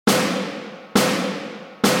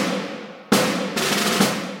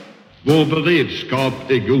Vår beredskap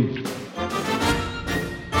är god.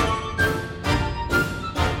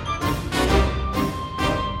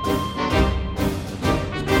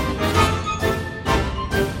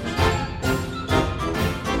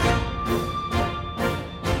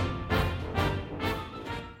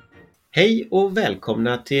 Hej och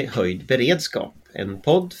välkomna till Höjd, beredskap, en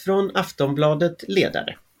podd från Aftonbladet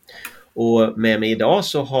Ledare. Och med mig idag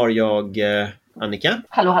så har jag Annika.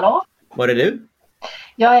 Hallå, hallå. Var är du?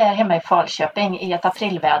 Jag är hemma i Falköping i ett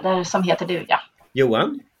aprilväder som heter duga.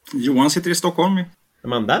 Johan. Johan sitter i Stockholm.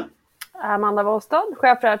 Amanda Wollstad,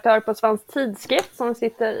 chefredaktör på Svensk Tidskrift som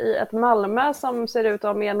sitter i ett Malmö som ser ut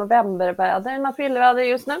att ha novemberväder än aprilväder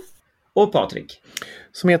just nu. Och Patrik.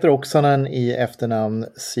 Som heter Oksanen i efternamn,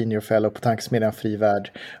 senior fellow på tankesmedjan Fri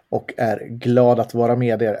Värld och är glad att vara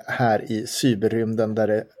med er här i cyberrymden där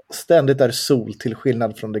det ständigt är sol till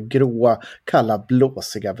skillnad från det gråa, kalla,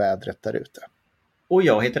 blåsiga vädret där ute. Och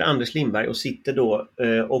jag heter Anders Lindberg och sitter då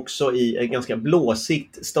också i ett ganska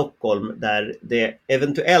blåsigt Stockholm där det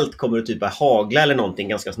eventuellt kommer att typ hagla eller någonting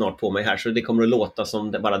ganska snart på mig här, så det kommer att låta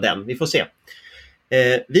som bara den. Vi får se.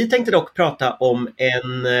 Vi tänkte dock prata om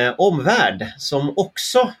en omvärld som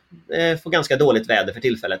också får ganska dåligt väder för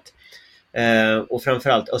tillfället. Och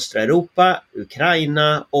framförallt östra Europa,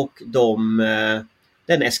 Ukraina och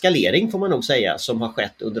den eskalering får man nog säga som har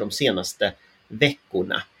skett under de senaste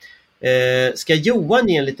veckorna. Ska Johan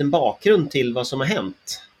ge en liten bakgrund till vad som har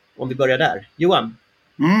hänt? Om vi börjar där. Johan?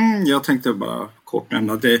 Jag tänkte bara kort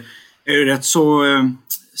nämna att det är ju rätt så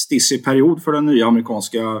stissig period för den nya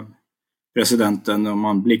amerikanska presidenten om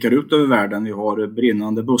man blickar ut över världen. Vi har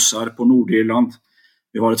brinnande bussar på Nordirland.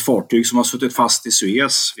 Vi har ett fartyg som har suttit fast i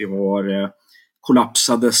Suez. Vi har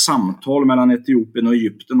kollapsade samtal mellan Etiopien och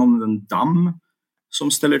Egypten om en damm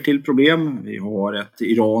som ställer till problem. Vi har ett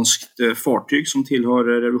iranskt fartyg som tillhör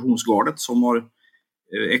revolutionsgardet som har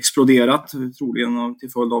exploderat, troligen till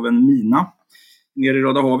följd av en mina nere i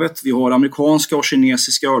Röda havet. Vi har amerikanska och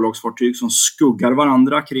kinesiska örlogsfartyg som skuggar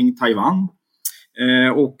varandra kring Taiwan.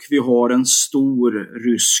 Och vi har en stor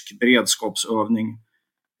rysk beredskapsövning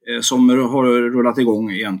som har rullat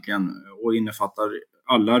igång egentligen och innefattar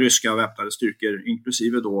alla ryska väpnade styrkor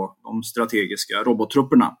inklusive då de strategiska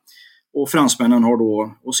robottrupperna. Och fransmännen har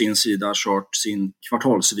då å sin sida kört sin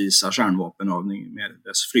kvartalsvisa kärnvapenövning med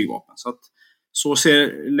dess flygvapen. Så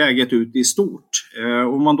ser läget ut i stort.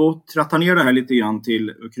 Om man då trattar ner det här lite grann till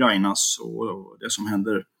Ukrainas och det som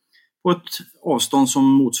händer på ett avstånd som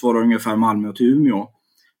motsvarar ungefär Malmö till Umeå,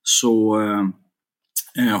 så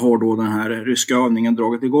har då den här ryska övningen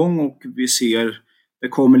dragit igång och vi ser, det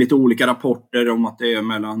kommer lite olika rapporter om att det är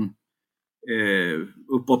mellan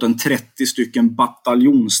uppåt en 30 stycken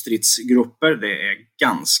bataljonstridsgrupper. Det är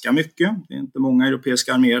ganska mycket. Det är inte många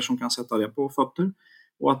europeiska arméer som kan sätta det på fötter.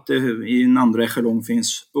 Och att i en andra echelong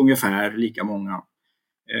finns ungefär lika många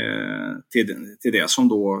till det som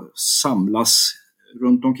då samlas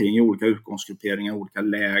runt omkring i olika utgångsgrupperingar, olika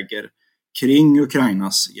läger kring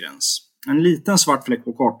Ukrainas gräns. En liten svart fläck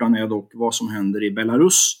på kartan är dock vad som händer i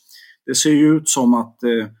Belarus. Det ser ju ut som att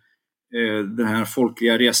den här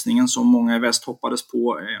folkliga resningen som många i väst hoppades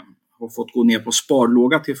på har fått gå ner på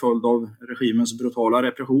sparlåga till följd av regimens brutala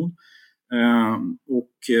repression.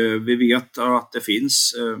 Och vi vet att det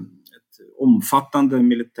finns ett omfattande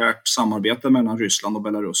militärt samarbete mellan Ryssland och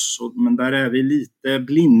Belarus. Men där är vi lite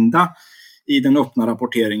blinda i den öppna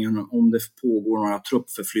rapporteringen om det pågår några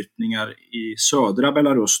truppförflyttningar i södra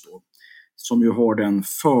Belarus då, som ju har den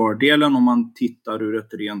fördelen om man tittar ur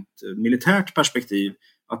ett rent militärt perspektiv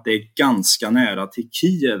att det är ganska nära till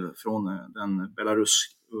Kiev från den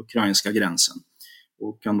belarus-ukrainska gränsen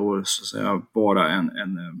och kan då så att säga vara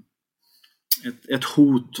ett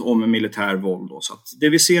hot om militär våld då. Så att det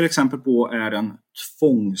vi ser exempel på är en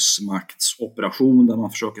tvångsmaktsoperation där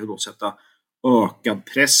man försöker då sätta ökad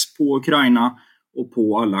press på Ukraina och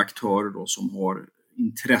på alla aktörer då som har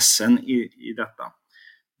intressen i detta.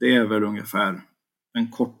 Det är väl ungefär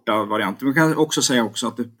en korta variant. Man kan också säga också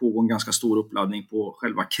att det pågår en ganska stor uppladdning på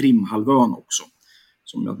själva Krimhalvön också,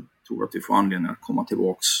 som jag tror att vi får anledning att komma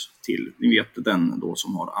tillbaks till. Ni vet den då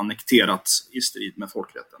som har annekterats i strid med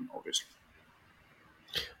folkrätten av Ryssland.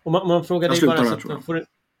 Och man frågar dig bara så att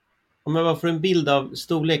om man får en bild av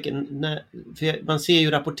storleken, för man ser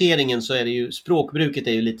ju rapporteringen så är det ju, språkbruket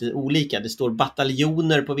är ju lite olika. Det står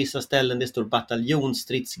bataljoner på vissa ställen, det står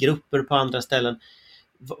bataljonstridsgrupper på andra ställen.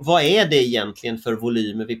 Vad är det egentligen för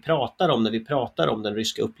volymer vi pratar om när vi pratar om den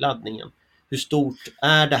ryska uppladdningen? Hur stort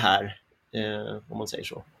är det här, om man säger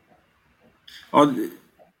så? Ja,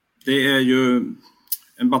 det är ju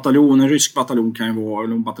en rysk bataljon kan ju vara,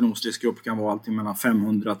 eller en bataljonstridsgrupp kan vara allting mellan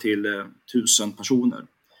 500 till 1000 personer.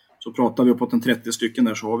 Så pratar vi uppåt en 30 stycken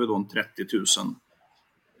där, så har vi då en 30 000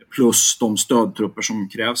 plus de stödtrupper som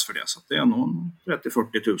krävs för det. Så det är nog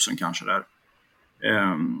 30-40 000 kanske där.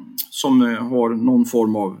 Som har någon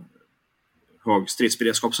form av hög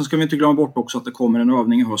stridsberedskap. Sen ska vi inte glömma bort också att det kommer en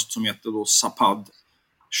övning i höst som heter då Zapad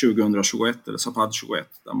 2021 eller Zapad 21,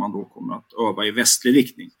 där man då kommer att öva i västlig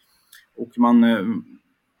riktning. Och man,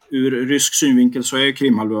 ur rysk synvinkel så är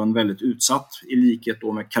Krimhalvön väldigt utsatt, i likhet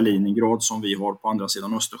då med Kaliningrad som vi har på andra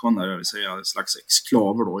sidan Östersjön, där det vill säga en slags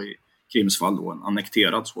exklaver då, i Krims fall då en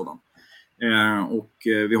annekterad sådan. Och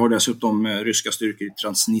vi har dessutom ryska styrkor i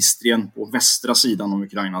Transnistrien på västra sidan om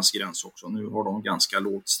Ukrainas gräns också. Nu har de ganska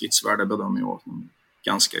lågt stridsvärde, bedömer jag,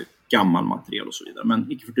 ganska gammal materiel och så vidare.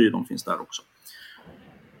 Men icke förty, de finns där också.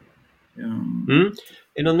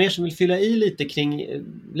 Är det någon mer som vill fylla i lite kring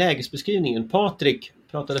lägesbeskrivningen? Patrik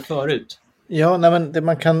pratade förut. Ja, men det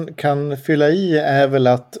man kan fylla i är väl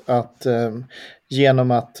att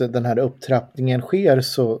genom att den här upptrappningen sker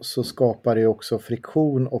så skapar det också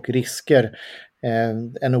friktion och risker.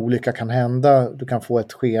 En olycka kan hända, du kan få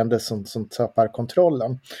ett skeende som tappar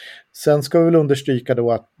kontrollen. Sen ska vi väl understryka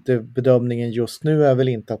då att bedömningen just nu är väl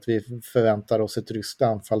inte att vi förväntar oss ett ryskt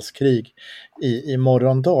anfallskrig i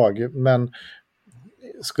morgondag. Men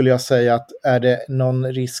skulle jag säga att är det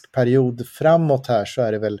någon riskperiod framåt här, så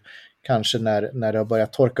är det väl kanske när det har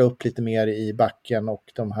börjat torka upp lite mer i backen och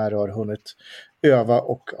de här har hunnit öva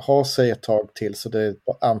och ha sig ett tag till. Så det är ett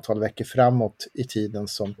antal veckor framåt i tiden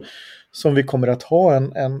som vi kommer att ha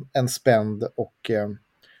en spänd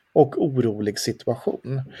och orolig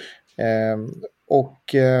situation.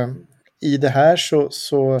 I det här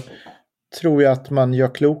så tror jag att man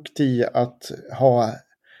gör klokt i att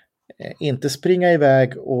inte springa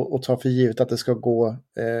iväg och ta för givet att det ska gå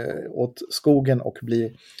åt skogen och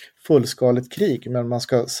bli fullskaligt krig. Men man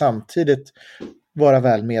ska samtidigt vara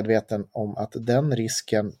väl medveten om att den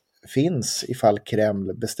risken finns ifall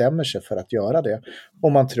Kreml bestämmer sig för att göra det.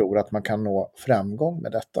 Och man tror att man kan nå framgång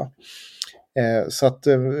med detta. Så att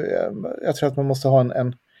jag tror att man måste ha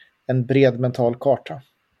en bred mental karta.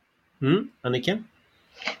 Annika?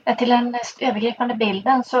 Till den övergripande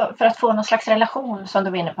bilden, så för att få någon slags relation som du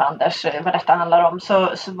var inne på, Anders, vad detta handlar om,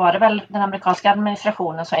 så var det väl den amerikanska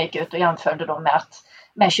administrationen som gick ut och jämförde då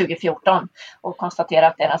med 2014 och konstaterade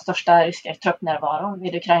att det är den största ryska truppnärvaron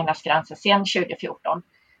vid Ukrainas gränser sedan 2014.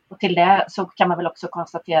 Och till det så kan man väl också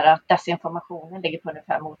konstatera att desinformationen ligger på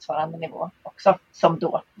ungefär motsvarande nivå också som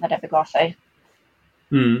då när det begav sig.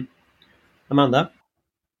 Amanda?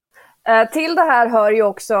 Till det här hör ju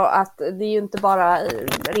också att det är ju inte bara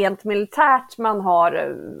rent militärt man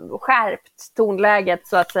har skärpt tonläget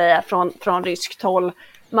så att säga från ryskt håll.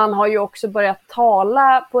 Man har ju också börjat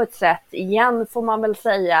tala på ett sätt igen, får man väl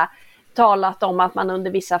säga, talat om att man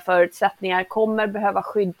under vissa förutsättningar kommer behöva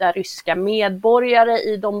skydda ryska medborgare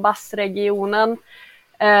i Donbassregionen.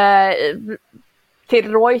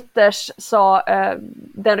 Till Reuters sa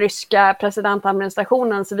den ryska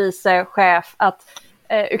presidentadministrationens vice chef att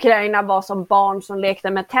Ukraina var som barn som lekte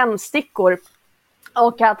med tändstickor,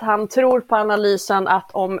 och att han tror på analysen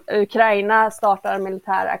att om Ukraina startar en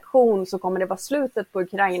militär aktion så kommer det vara slutet på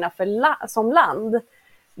Ukraina som land.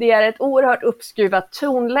 Det är ett oerhört uppskruvat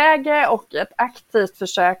tonläge och ett aktivt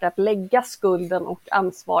försök att lägga skulden och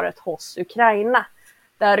ansvaret hos Ukraina.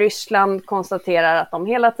 Där Ryssland konstaterar att de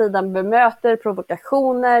hela tiden bemöter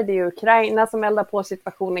provokationer, det är Ukraina som eldar på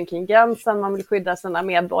situationen kring gränsen, man vill skydda sina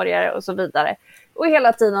medborgare och så vidare. Och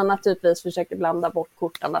hela tiden naturligtvis försöker blanda bort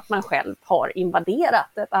korten att man själv har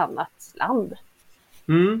invaderat ett annat land.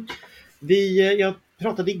 Jag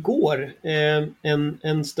pratade igår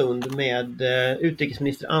en stund med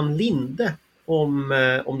utrikesminister Linde om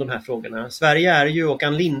de här frågorna. Sverige är ju,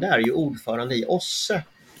 och Linde är ju ordförande i OSSE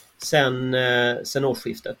sen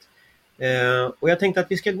årsskiftet. Och jag tänkte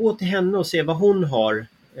att vi ska gå till henne och se vad hon har,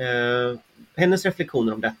 hennes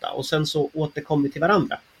reflektioner om detta. Och sen så återkommer vi till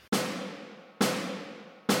varandra.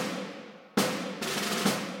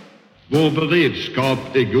 Vår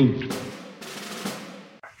beredskap är god.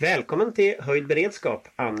 Välkommen till Höjd beredskap,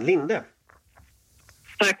 Linde.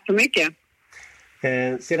 Tack så mycket.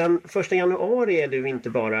 Sedan 1 januari är du inte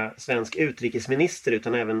bara svensk utrikesminister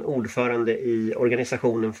utan även ordförande i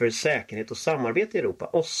Organisationen för säkerhet och samarbete i Europa,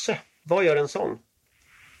 OSSE. Vad gör en sån?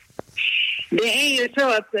 Det är ju så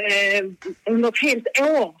att under ett helt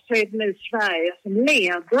år så är det nu Sverige som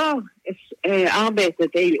leder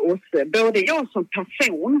arbetet i OSSE. Både jag som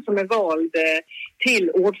person som är vald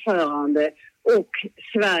till ordförande och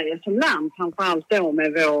Sverige som land, framförallt då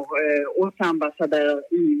med vår OSSE-ambassadör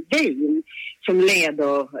i Wien som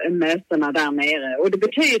leder mötena där nere. Och det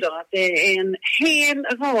betyder att det är en hel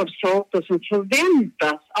rad saker som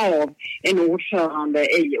förväntas av en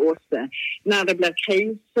ordförande i OSSE. När det blir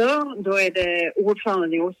kriser, då är det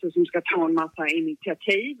ordföranden i OSSE som ska ta en massa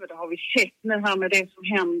initiativ. Och det har vi sett nu här med det som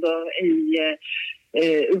händer i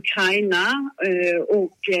Ukraina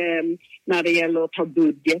och när det gäller att ta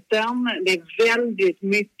budgeten. Det är väldigt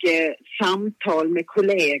mycket samtal med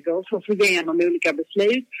kollegor för att få igenom olika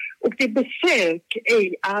beslut. Och det är besök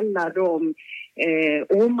i alla de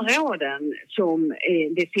områden som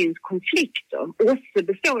det finns konflikter. OSSE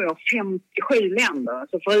består ju av 57 länder.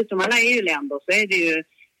 Så förutom alla EU-länder så är det ju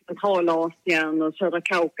Centralasien och Södra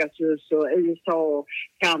Kaukasus och USA,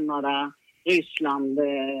 Kanada, Ryssland,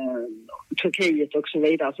 Turkiet och så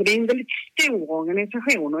vidare. Så det är en väldigt stor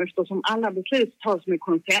organisation och eftersom alla beslut tas med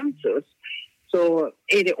konsensus så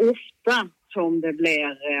är det ofta som det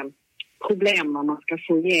blir problem när man ska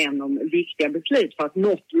få igenom viktiga beslut för att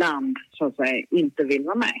något land så att säga inte vill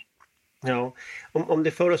vara med. Ja, om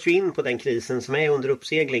det för oss ju in på den krisen som är under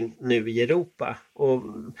uppsegling nu i Europa. Och,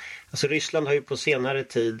 alltså Ryssland har ju på senare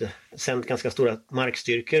tid sänt ganska stora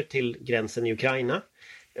markstyrkor till gränsen i Ukraina.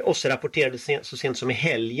 OSSE rapporterade så sent som i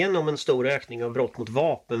helgen om en stor ökning av brott mot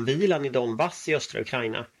vapenvilan i Donbass i östra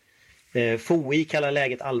Ukraina. FOI kallar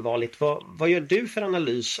läget allvarligt. Vad gör du för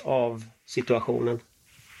analys av situationen?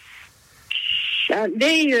 Ja,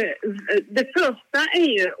 det första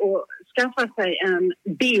är ju att skaffa sig en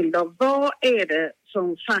bild av vad är det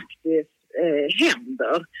som faktiskt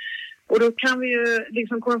händer. Och då kan vi ju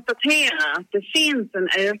liksom konstatera att det finns en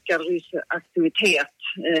ökad rysk aktivitet,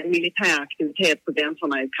 militär aktivitet på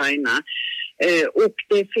gränserna i Ukraina. Och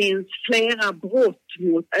det finns flera brott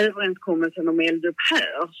mot överenskommelsen om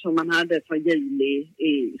eldupphör som man hade för juli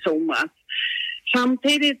i somras.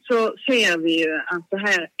 Samtidigt så ser vi ju att det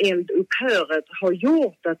här eldupphöret har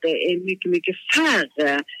gjort att det är mycket, mycket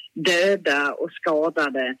färre döda och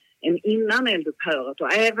skadade än innan eldupphöret.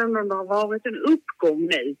 Och även om det har varit en uppgång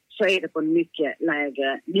nu så är det på en mycket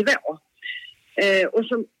lägre nivå. Och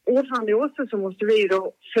som ordförande i OSSE så måste vi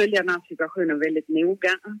då följa den här situationen väldigt noga.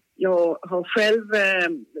 Jag har själv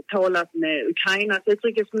talat med Ukrainas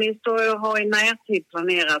utrikesminister och jag har i närtid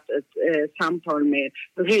planerat ett samtal med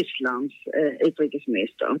Rysslands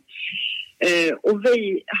utrikesminister. Och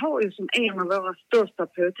vi har ju som en av våra största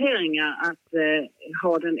prioriteringar att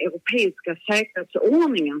ha den europeiska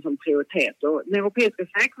säkerhetsordningen som prioritet. Och den europeiska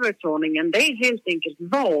säkerhetsordningen, det är helt enkelt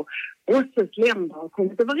vad OSSEs länder har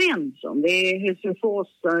kommit överens om. Det är Helsingfors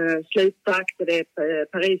slutakt, det är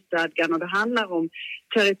Parisstadgan och det handlar om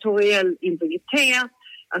territoriell integritet,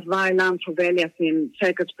 att varje land får välja sin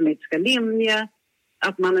säkerhetspolitiska linje,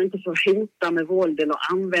 att man inte får hota med våld eller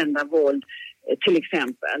använda våld till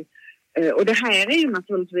exempel. Och det här är ju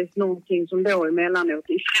naturligtvis någonting som då emellanåt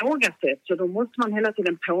ifrågasätts så då måste man hela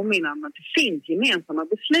tiden påminna om att det finns gemensamma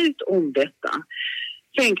beslut om detta.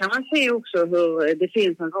 Sen kan man se också hur det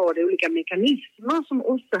finns en rad olika mekanismer som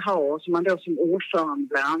OSSE har och som man då som ordförande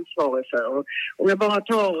blir ansvarig för. Och om jag bara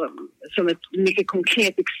tar som ett mycket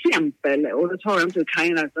konkret exempel, och då tar jag inte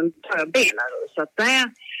Ukraina utan tar jag Belarus, så att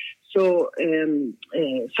där så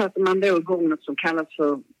satte man då igång något som kallas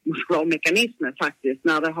för Moskva-mekanismen faktiskt.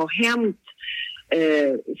 När det har hänt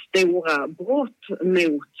stora brott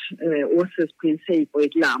mot OSSEs principer i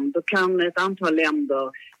ett land, då kan ett antal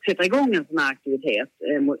länder sätta igång en sån här aktivitet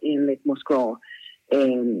enligt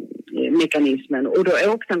Moskva-mekanismen. Och då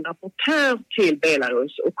åkte en rapportör till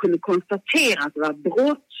Belarus och kunde konstatera att det var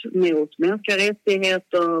brott mot mänskliga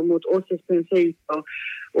rättigheter, mot OSSEs principer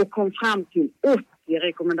och kom fram till 80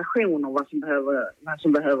 rekommendationer vad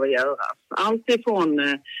som behöver göras. Allt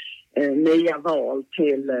ifrån nya val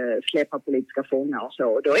till släppa politiska fångar och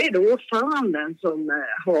så. Då är det ordföranden som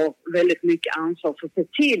har väldigt mycket ansvar för att se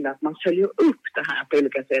till att man följer upp det här på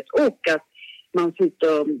olika sätt och att man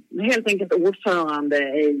sitter helt enkelt ordförande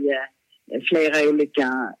i flera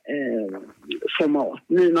olika format.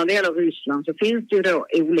 Nu när det gäller Ryssland så finns det ju då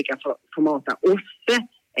olika format där OSSE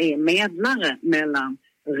är medlare mellan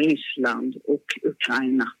Ryssland och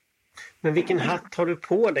Ukraina. Men vilken hatt har du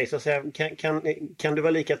på dig så att säga? Kan du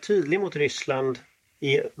vara lika tydlig mot Ryssland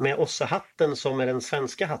med OSSE-hatten som med den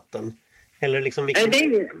svenska hatten? Eller liksom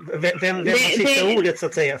vem har sista ordet så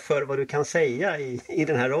att säga för vad du kan säga i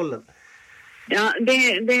den här rollen? Ja,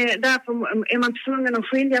 därför är man tvungen att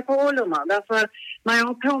skilja på rollerna. Därför när jag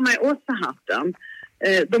har på mig OSSE-hatten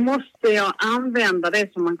då måste jag använda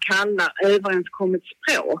det som man kallar överenskommet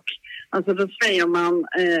språk. Alltså då säger man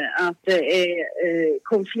att det är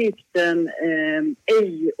konflikten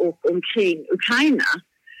i och omkring Ukraina.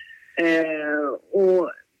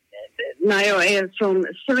 Och när jag är som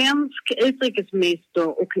svensk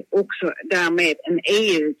utrikesminister och också därmed en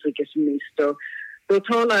EU-utrikesminister, då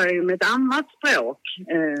talar jag ju med ett annat språk,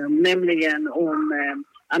 nämligen om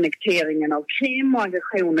annekteringen av Krim och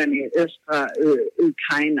aggressionen i östra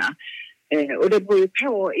Ukraina. Och det beror ju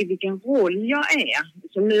på i vilken roll jag är.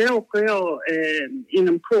 Så nu åker jag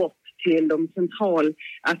inom kort till de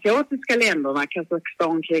centralasiatiska länderna,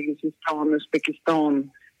 Kazakstan, Kirgizistan,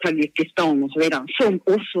 Uzbekistan, Tadzjikistan och så vidare, som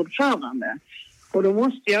OSSE-ordförande. Och då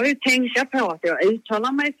måste jag ju tänka på att jag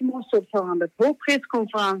uttalar mig som OSSE-ordförande på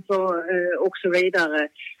presskonferenser och så vidare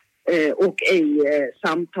och i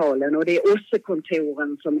samtalen. Och det är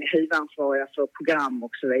OSSE-kontoren som är huvudansvariga för program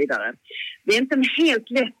och så vidare. Det är inte en helt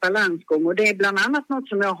lätt balansgång, och det är bland annat något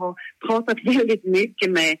som jag har pratat väldigt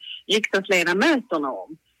mycket med riksdagsledamöterna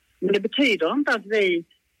om. Men det betyder inte att vi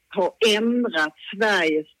har ändrat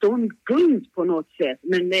Sveriges ståndpunkt på något sätt.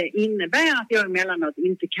 Men det innebär att jag emellanåt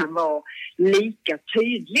inte kan vara lika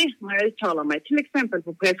tydlig när jag uttalar mig. Till exempel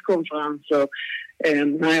på presskonferenser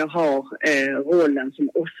när jag har rollen som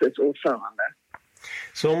OSSEs ordförande.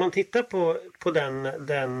 Så om man tittar på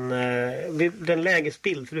den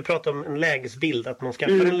lägesbild, för du pratar om en lägesbild, att man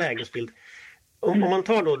skaffar en lägesbild. Om man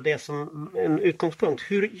tar då det som en utgångspunkt,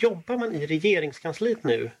 hur jobbar man i regeringskansliet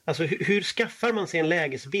nu? Alltså hur skaffar man sig en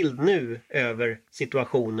lägesbild nu över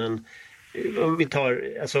situationen? Om vi tar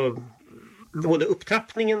alltså både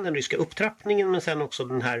upptrappningen, den ryska upptrappningen, men sen också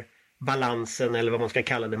den här balansen, eller vad man ska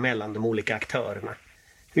kalla det, mellan de olika aktörerna.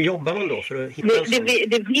 Hur jobbar man då för att hitta en sån?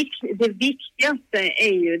 Det viktigaste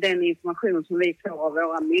är ju den information som vi får av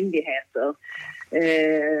våra myndigheter.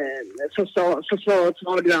 Försvarets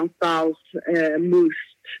radioanstalt,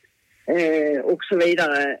 MUST och så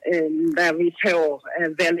vidare, där vi får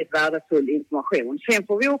väldigt värdefull information. Sen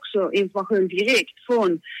får vi också information direkt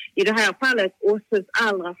från, i det här fallet, OSSEs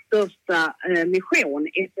allra största mission,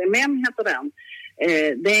 SMM heter den.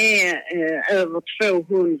 Det är över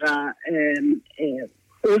 200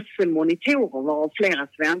 OSSE-monitorer, varav flera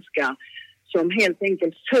svenskar, som helt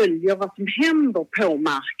enkelt följer vad som händer på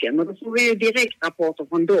marken. Och då får vi ju direktrapporter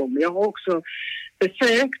från dem. Jag har också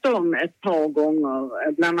besökt dem ett par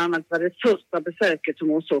gånger. Bland annat var det första besöket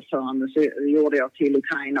som OSSE-ordförande så gjorde jag till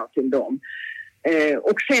Ukraina och till dem.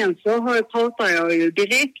 Och sen så pratar jag ju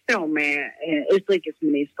direkt då med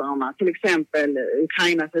utrikesministrarna. Till exempel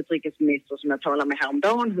Ukrainas utrikesminister som jag talade med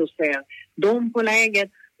häromdagen. Hur ser de på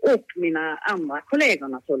läget? Och mina andra kollegor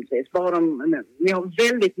naturligtvis. Vi har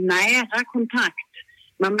väldigt nära kontakt.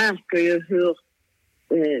 Man märker ju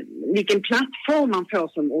vilken plattform man får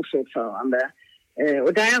som OSSE-ordförande.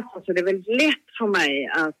 Och därför så är det väldigt lätt för mig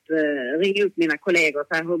att ringa upp mina kollegor och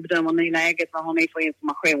säga hur bedömer ni läget, vad har ni för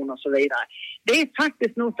information och så vidare. Det är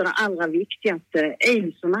faktiskt något av det allra viktigaste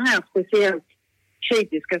i sådana här speciellt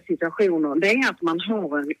kritiska situationer. Det är att man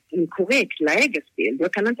har en korrekt lägesbild.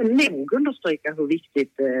 Jag kan inte nog understryka hur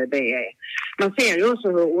viktigt det är. Man ser ju också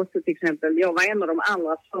hur OSSE till exempel, jag var en av de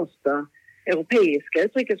allra första europeiska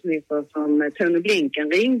utrikesministrar som Tony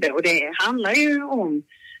Blinken ringde, och det handlar ju om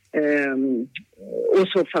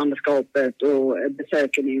OSSE-ordförandeskapet och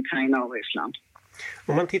besöken i Ukraina och Ryssland.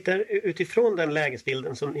 Om man tittar utifrån den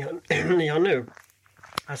lägesbilden som ni har nu,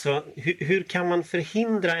 alltså hur kan man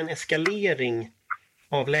förhindra en eskalering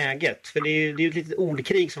av läget? För det är ju ett litet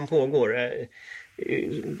ordkrig som pågår.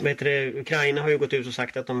 Ukraina har ju gått ut och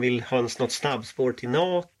sagt att de vill ha något snabbspår till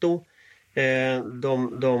NATO.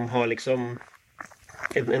 De har liksom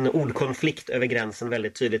en ordkonflikt över gränsen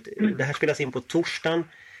väldigt tydligt. Det här spelas in på torsdagen.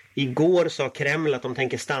 Igår sa Kreml att de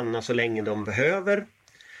tänker stanna så länge de behöver.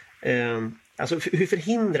 Alltså hur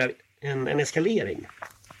förhindrar en eskalering?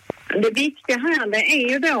 Det viktiga här det är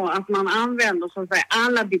ju då att man använder så att säga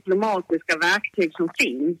alla diplomatiska verktyg som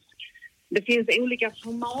finns. Det finns olika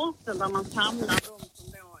format där man samlar de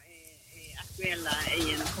som då är aktuella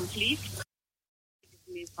i en konflikt.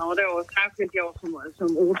 Och då särskilt jag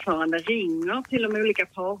som ordförande ringer till de olika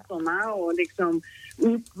parterna och liksom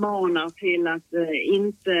uppmanar till att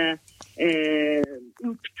inte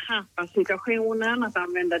upptrappa situationen, att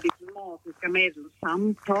använda diplomatiska medel och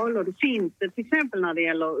samtal. Och det finns det till exempel när det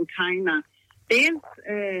gäller Ukraina dels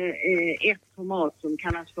ett format som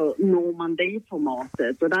kallas för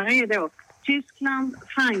Normandie-formatet, och där är då Tyskland,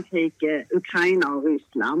 Frankrike, Ukraina och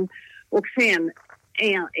Ryssland. Och sen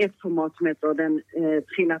är ett format som heter den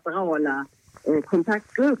trilaterala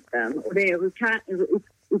kontaktgruppen, och det är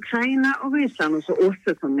Ukraina och Ryssland och så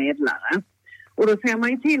OSSE som medlare. Och då ser man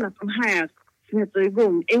ju till att de här sätter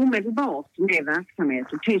igång omedelbart med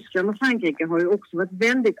verksamhet. Och Tyskland och Frankrike har ju också varit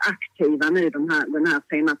väldigt aktiva nu den här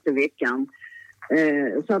senaste veckan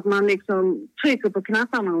Så att man liksom trycker på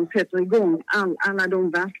knapparna och sätter igång alla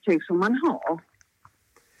de verktyg som man har.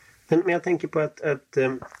 Men jag tänker på att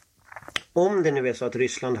om det nu är så att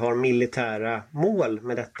Ryssland har militära mål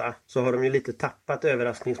med detta, så har de ju lite tappat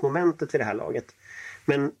överraskningsmomentet i det här laget.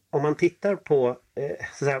 Men om man tittar på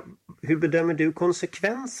så att säga, hur bedömer du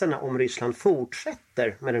konsekvenserna om Ryssland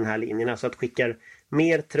fortsätter med den här linjen? Alltså att skickar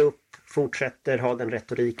mer trupp, fortsätter ha den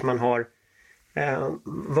retorik man har.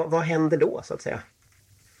 Vad händer då så att säga?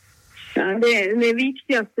 Ja, det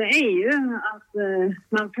viktigaste är ju att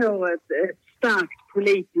man får ett starkt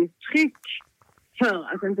politiskt tryck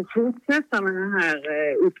för att inte fortsätta med den här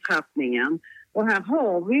upptrappningen. Och här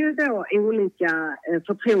har vi ju då olika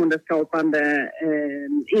förtroendeskapande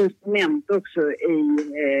instrument också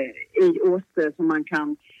i OSSE som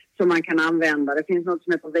man kan använda. Det finns något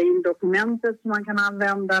som heter Wien-dokumentet som man kan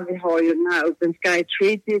använda. Vi har ju den här Open Sky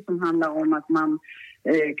Treaty som handlar om att man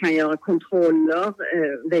kan göra kontroller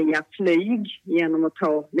via flyg genom att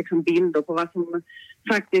ta liksom bilder på vad som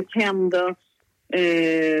faktiskt händer.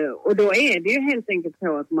 Och då är det ju helt enkelt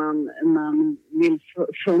så att man vill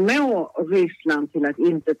förmå Ryssland till att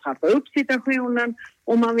inte trappa upp situationen,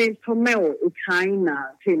 och man vill förmå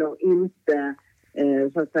Ukraina till att inte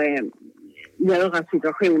så att säga göra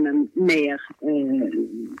situationen mer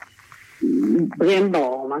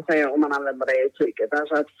brännbar, om man använder det uttrycket.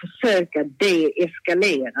 Alltså att försöka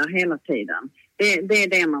deeskalera hela tiden. Det är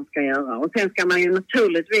det man ska göra. Och sen ska man ju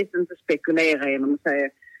naturligtvis inte spekulera genom att säga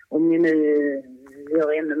om ni nu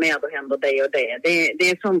gör ännu mer då händer det och det. Det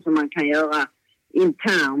är sånt som man kan göra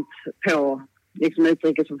internt på liksom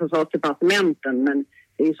utrikes- och försvarsdepartementen, men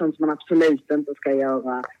det är sånt som man absolut inte ska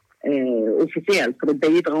göra officiellt, för då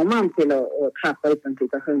bidrar man till att trappa upp en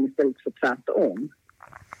situation istället för tvärtom.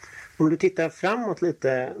 Om du tittar framåt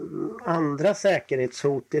lite, andra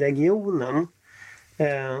säkerhetshot i regionen,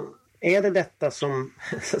 är det detta som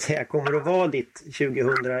så att säga kommer att vara ditt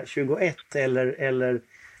 2021 eller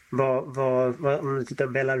vad om du tittar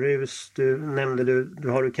Belarus, du nämnde du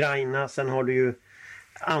har Ukraina, sen har du ju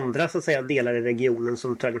andra så att säga delar i regionen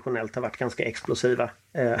som traditionellt har varit ganska explosiva.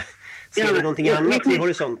 Ser du någonting annat i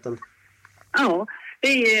horisonten? Ja, det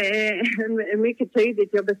är mycket tydligt.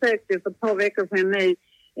 Jag besökte för ett par veckor sedan nu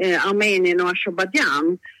Armenien och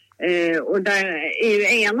Azerbaijan. Och där är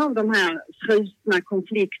ju en av de här frusna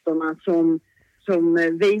konflikterna som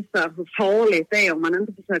visar hur farligt det är om man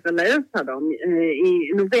inte försöker lösa dem.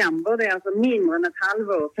 I november, det är alltså mindre än ett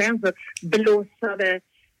halvår sedan, så blossade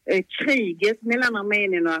kriget mellan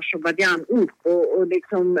Armenien och Azerbaijan upp och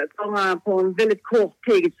liksom bara på en väldigt kort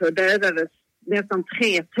tid så dödades nästan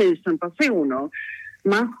 3000 personer.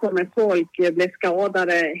 Massor med folk blev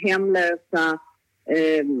skadade, hemlösa.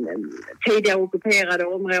 Tidigare ockuperade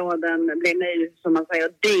områden blev nu, som man säger,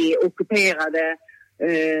 deockuperade.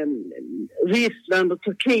 Ryssland och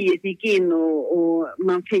Turkiet gick in och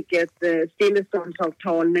man fick ett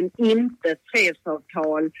stilleståndsavtal men inte ett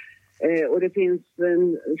fredsavtal. Och det finns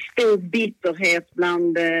en stor bitterhet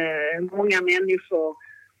bland många människor.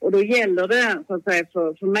 Och då gäller det så att säga,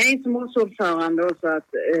 för mig som ordförande också att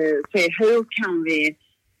se hur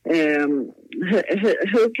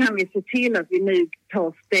kan vi se till att vi nu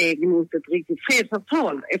tar steg mot ett riktigt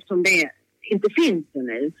fredsavtal, eftersom det inte finns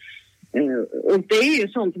nu. Och det är ju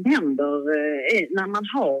sånt som händer när man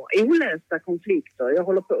har olösta konflikter. Jag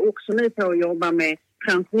håller också nu på att jobba med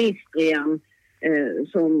Transnistrien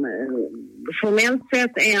som formellt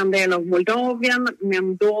sett är en del av Moldavien,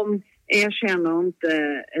 men de erkänner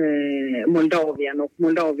inte Moldavien, och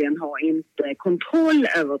Moldavien har inte kontroll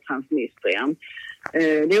över Transnistrien.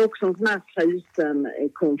 Det är också en sån här frusen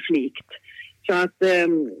konflikt. Så att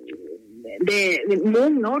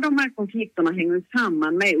många av de här konflikterna hänger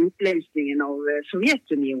samman med upplösningen av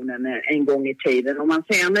Sovjetunionen en gång i tiden. Om man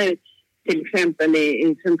ser nu till exempel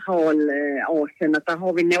i Centralasien att där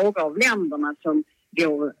har vi några av länderna som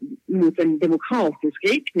går mot en demokratisk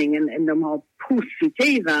riktning. De har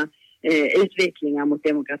positiva utvecklingar mot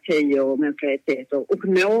demokrati och mänskliga rättigheter, och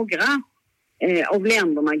några av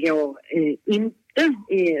länderna går inte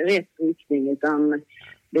i rätt riktning, utan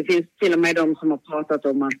det finns till och med de som har pratat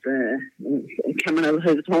om att kan man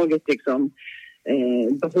överhuvudtaget liksom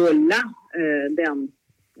behålla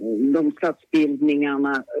de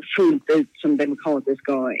statsbildningarna fullt ut som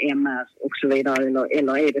demokratiska MR och så vidare,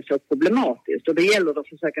 eller är det så problematiskt? Och det gäller att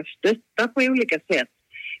försöka stötta på olika sätt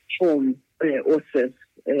från OSSEs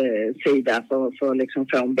sida för att liksom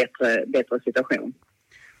få en bättre situation.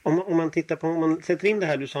 Om man sätter in det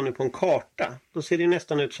här du sa nu på en karta, då ser det ju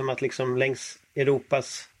nästan ut som att liksom längs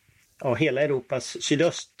hela Europas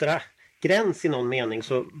sydöstra gräns i någon mening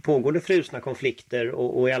så pågår det frusna konflikter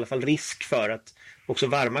och i alla fall risk för att också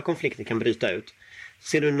varma konflikter kan bryta ut.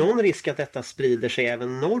 Ser du någon risk att detta sprider sig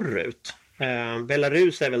även norrut?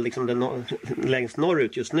 Belarus är väl liksom längst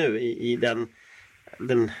norrut just nu i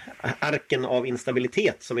den arken av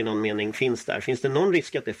instabilitet som i någon mening finns där. Finns det någon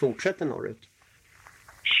risk att det fortsätter norrut?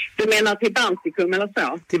 Du menar till Baltikum eller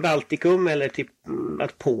så? Till Baltikum eller till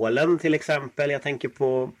att Polen till exempel. Jag tänker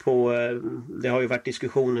på det har ju varit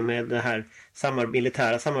diskussioner med det här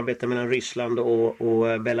militära samarbetet mellan Ryssland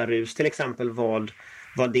och Belarus till exempel.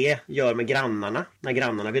 Vad det gör med grannarna, när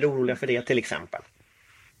grannarna blir oroliga för det till exempel.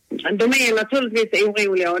 De är naturligtvis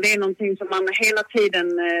oroliga och det är någonting som man hela tiden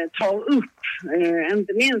tar upp.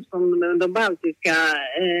 Inte minst från de baltiska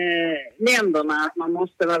länderna, att man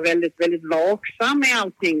måste vara väldigt, väldigt vaksam med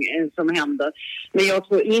allting som händer. Men jag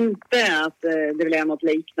tror inte att det blir något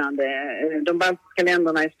liknande. De baltiska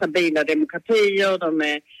länderna är stabila demokratier, de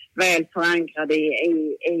är väl förankrade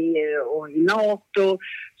i EU och i NATO.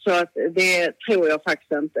 Så att det tror jag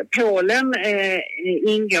faktiskt inte. Polen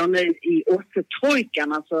ingår nu i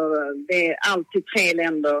OSSE-trojkan. Alltså det är alltid 3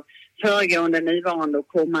 länder, föregående, nuvarande och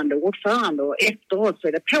kommande ordförande. Och efteråt så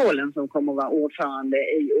är det Polen som kommer att vara ordförande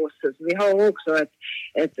i OSSE. Så vi har också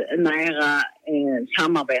ett nära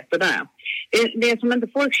samarbete där. Det som inte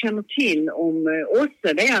folk känner till om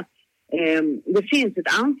OSSE, det är att det finns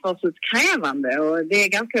ett ansvarsutkrävande och det är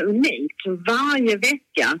ganska unikt. Så varje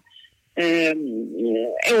vecka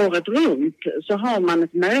året runt så har man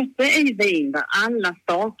ett möte i Wien där alla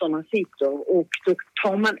staterna sitter och då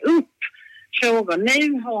tar man upp frågor.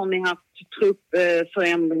 Nu har ni haft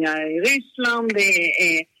truppförändringar i Ryssland,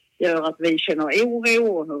 det gör att vi känner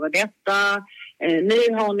oro, hur är detta?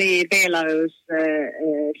 Nu har ni i Belarus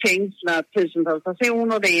fängslat tusentals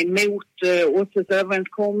personer, det är emot OSSEs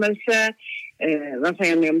överenskommelse. Vad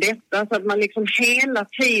säger ni om detta? Så att man liksom hela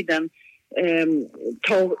tiden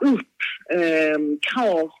tar upp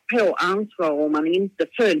krav på ansvar om man inte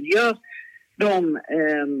följer de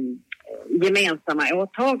gemensamma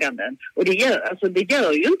åtaganden. Och det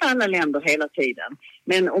gör ju inte alla länder hela tiden.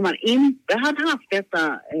 Men om man inte hade haft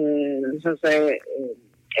detta så att säga,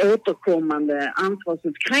 återkommande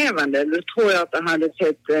ansvarsutkrävande, då tror jag att det hade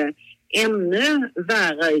sett ännu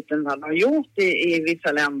värre ut än vad det har gjort i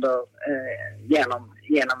vissa länder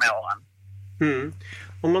genom åren. Mm.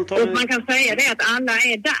 Och man kan säga det att alla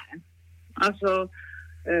är där. Alltså,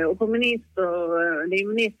 och på det är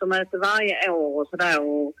ministermöte varje år och sådär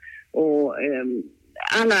och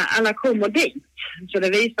alla kommer dit. Så det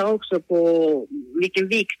visar också på vilken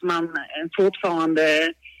vikt man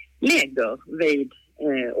fortfarande lägger vid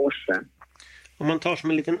OSSE. Om man tar som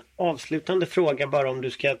en liten avslutande fråga bara, om du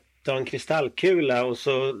ska ta en kristallkula och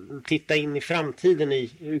så titta in i framtiden.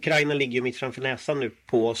 Ukraina ligger ju mitt framför näsan nu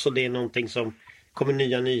på oss, och det är någonting som kommer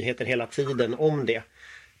nya nyheter hela tiden om det.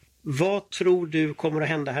 Vad tror du kommer att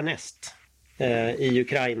hända härnäst i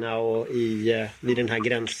Ukraina och vid den här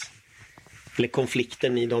eller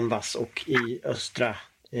konflikten i Donbass och i östra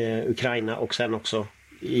Ukraina och sen också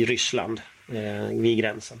i Ryssland vid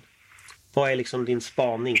gränsen? Vad är liksom din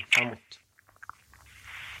spaning framåt?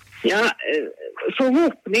 Ja,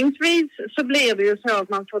 förhoppningsvis så blir det ju så att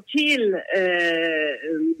man får till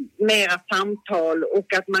mera samtal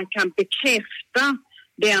och att man kan bekräfta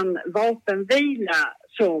den vapenvila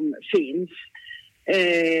som finns.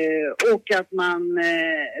 Och att man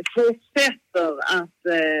fortsätter att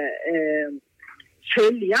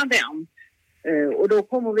följa den. Och då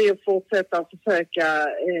kommer vi att fortsätta att försöka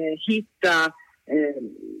hitta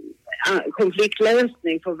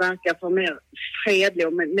konfliktlösning för att verka för mer fredlig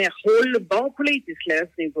och mer hållbar politisk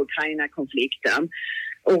lösning på Ukraina-konflikten.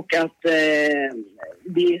 Och att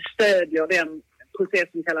vi stödjer den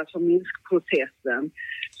process som kallas för Minsk-processen.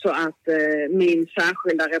 Så att min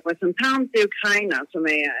särskilda representant i Ukraina, som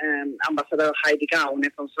är ambassadör Höjd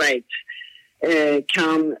från Schweiz,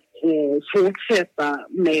 kan fortsätta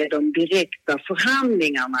med de direkta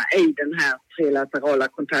förhandlingarna i den här trilaterala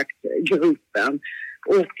kontaktgruppen.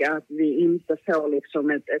 Och att vi inte får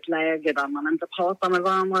liksom ett läge där man inte pratar med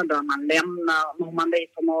varandra, där man lämnar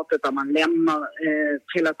Normandie-formatet, där man lämnar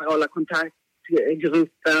trilaterala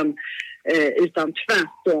kontaktgruppen, utan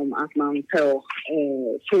tvärtom att man får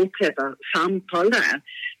fortsätta samtal där.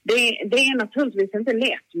 Det är naturligtvis inte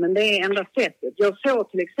lätt, men det är enda sättet. Jag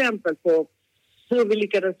såg till exempel på hur vi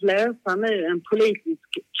lyckades lösa nu en politisk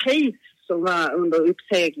kris som var under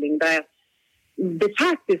uppsegling, där det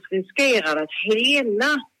faktiskt riskerade att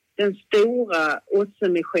hela den stora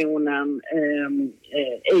OSSE-missionen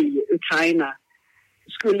i Ukraina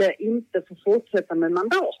skulle inte få fortsätta med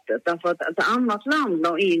mandatet, därför att ett annat land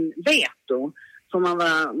la in veto, för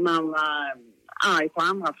man var arg på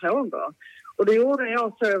andra frågor. Och då gjorde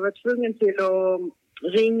jag så, jag var tvungen till att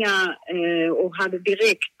ringa och hade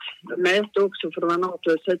direkt möte också, för det var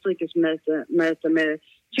NATOs utrikesmöte med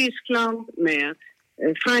Tyskland, med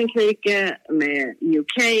Frankrike, med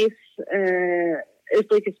UKs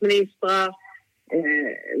utrikesministrar.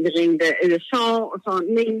 Vi ringde USA och sa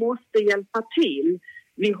ni måste hjälpa till.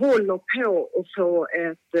 Vi håller på att få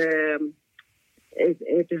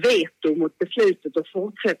ett veto mot beslutet att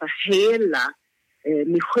fortsätta hela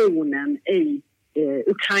missionen i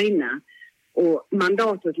Ukraina. Och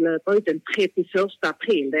mandatet löper ut den 31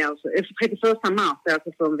 april, det är alltså 31 mars, det är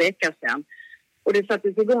alltså för en vecka sedan. Och det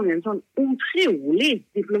sattes igång en sån otrolig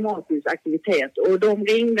diplomatisk aktivitet. Och de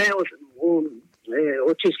ringde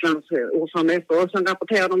och Tysklands ordförande och sen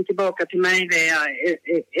rapporterade de tillbaka till mig via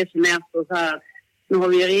sms och så här. Nu har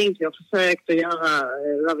vi ringt, vi har försökt att göra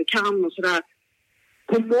vad vi kan och sådär.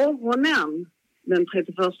 På morgonen den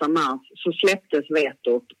 31 mars så släpptes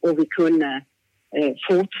vetot och vi kunde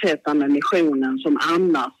fortsätta med missionen som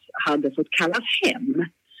annars hade fått kallas hem.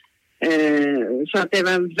 Så att det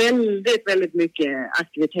var väldigt, väldigt mycket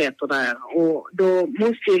aktiviteter där. Och då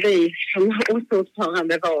måste vi som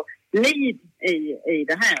ordförande vara lid i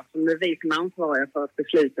det här, som är vi som är ansvariga för att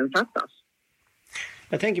besluten fattas.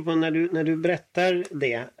 Jag tänker på när du berättar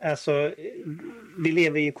det, alltså vi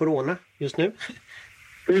lever i corona just nu.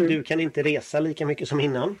 Du kan inte resa lika mycket som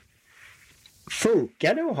innan.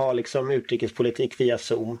 Funkar det att ha liksom utrikespolitik via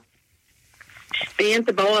Zoom? Det är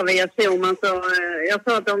inte bara via Zoom. Alltså, jag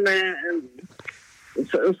sa att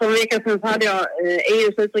för en vecka sedan så hade jag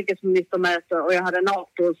EUs utrikesministermöte och jag hade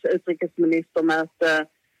NATOs utrikesministermöte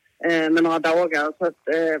med några dagar. Så att,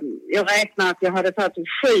 jag räknar att jag hade tagit 7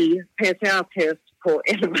 PCR-test på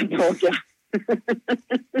 11 dagar.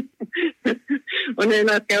 Och nu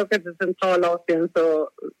när jag ska åka till Centralasien så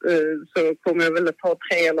kommer jag väl att ta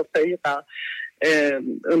 3 eller 4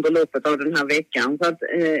 under loppet av den här veckan. Så att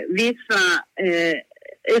vissa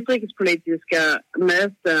utrikespolitiska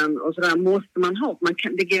möten och sådär måste man ha. Man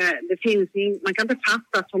kan inte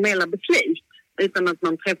fatta formella beslut utan att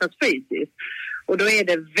man träffas fysiskt. Och då är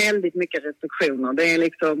det väldigt mycket restriktioner. Det är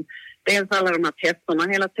liksom dels alla de här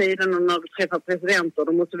testerna hela tiden och när du träffar presidenter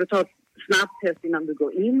då måste du ta ett snabbtest innan du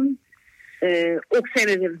går in. Och sen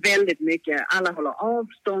är det väldigt mycket, alla håller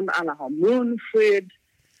avstånd, alla har munskydd.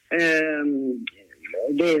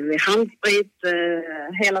 Det är handsprit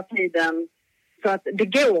hela tiden. Så att det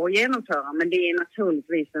går att genomföra, men det är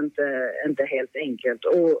naturligtvis inte helt enkelt.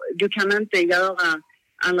 Och du kan inte göra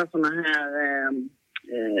alla såna här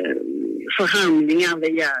förhandlingar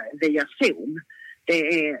via Zoom. Det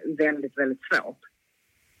är väldigt, väldigt svårt.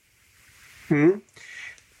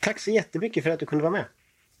 Tack så jättemycket för att du kunde vara med.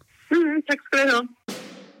 Tack ska du ha.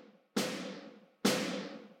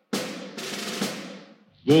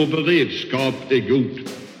 Vår beredskap är god.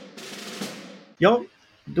 Ja,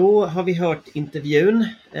 då har vi hört intervjun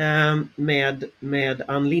med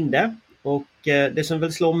Linde. Och det som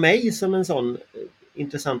väl slår mig som en sån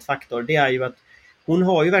intressant faktor, det är ju att hon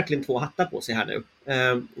har ju verkligen 2 hattar på sig här nu.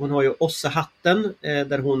 Hon har ju OSSE-hatten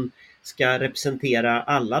där hon ska representera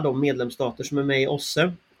alla de medlemsstater som är med i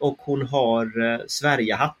OSSE. Och hon har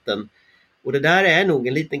Sverige-hatten. Och det där är nog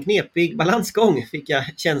en liten knepig balansgång, fick jag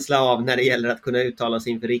känsla av, när det gäller att kunna uttala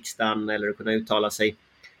sig inför riksdagen eller att kunna uttala sig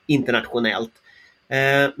internationellt.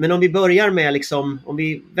 Men om vi börjar med om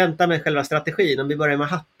vi väntar med själva strategin, om vi börjar med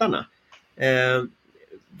hattarna.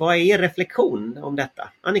 Vad är er reflektion om detta?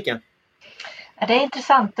 Annika? Det är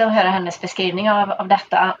intressant att höra hennes beskrivning av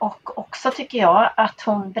detta, och också tycker jag att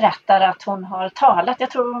hon berättar att hon har talat,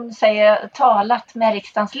 jag tror hon säger talat med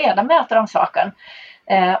riksdagens ledamöter om saken.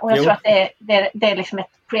 Och jag tror att det är liksom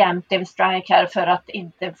ett preemptive strike här för att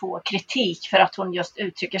inte få kritik för att hon just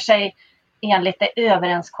uttrycker sig enligt det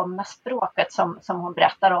överenskomna språket som hon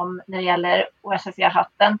berättar om när det gäller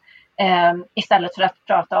OSSE-hatten, istället för att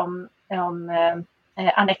prata om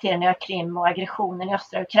annekteringen av Krim och aggressionen i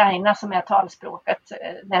östra Ukraina som är talspråket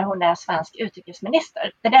när hon är svensk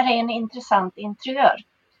utrikesminister. Det där är en intressant interiör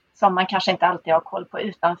som man kanske inte alltid har koll på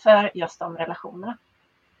utanför just de relationerna.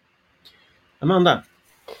 Amanda?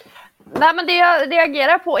 Nej, men det jag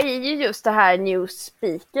reagerar på är ju just det här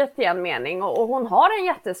newspeaket i en mening, och hon har en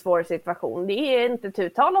jättesvår situation. Det är inte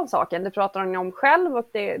tutal om saken, det pratar hon om själv, och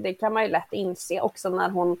det kan man ju lätt inse också när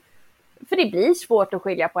hon, för det blir svårt att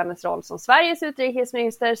skilja på hennes roll som Sveriges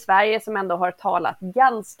utrikesminister, Sverige som ändå har talat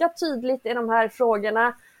ganska tydligt i de här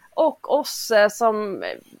frågorna, och oss som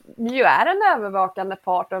ju är en övervakande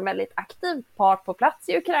part och en väldigt aktiv part på plats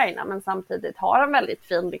i Ukraina, men samtidigt har en väldigt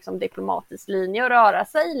fin diplomatisk linje att röra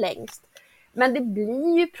sig längst. Men det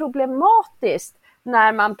blir ju problematiskt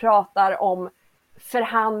när man pratar om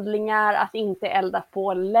förhandlingar, att inte elda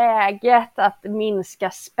på läget, att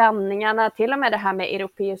minska spänningarna, till och med det här med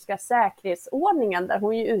europeiska säkerhetsordningen där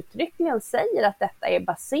hon ju uttryckligen säger att detta är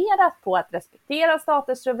baserat på att respektera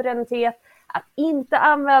staters suveränitet, att inte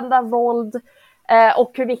använda våld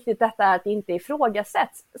och hur viktigt detta är att det inte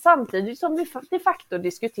ifrågasätts, samtidigt som vi de facto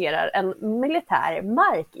diskuterar en militär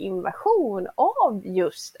markinvasion av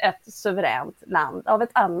just ett suveränt land, av ett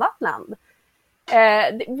annat land.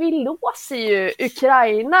 Vi låser ju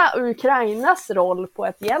Ukraina och Ukrainas roll på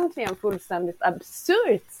ett egentligen fullständigt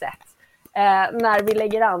absurt sätt när vi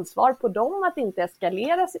lägger ansvar på dem att inte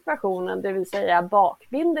eskalera situationen, det vill säga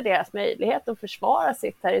bakbinder deras möjlighet att försvara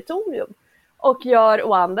sitt territorium och gör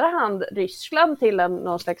å andra hand Ryssland till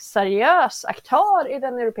någon slags seriös aktör i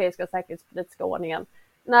den europeiska säkerhetspolitiska ordningen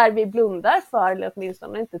när vi blundar för, eller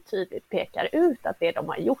åtminstone inte tydligt pekar ut att det de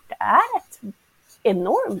har gjort är ett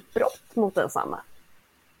enormt brott mot densamma.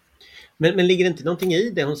 Men ligger det inte någonting i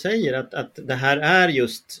det hon säger att det här är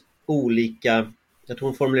just olika, jag tror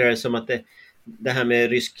hon formulerar det som att det här med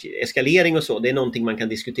rysk eskalering och så, det är någonting man kan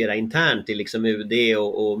diskutera internt i liksom UD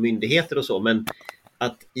och myndigheter och så, men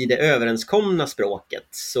att i det överenskomna språket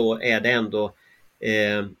så är det ändå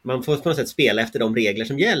man får på något sätt spela efter de regler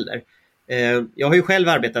som gäller. Jag har ju själv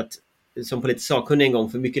arbetat som politisk sakkunnig en gång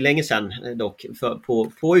för mycket länge sedan dock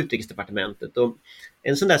på utrikesdepartementet, och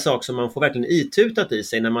en sån där sak som man får verkligen itutat i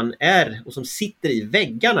sig när man är och som sitter i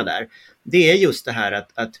väggarna där, det är just det här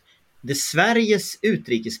att det Sveriges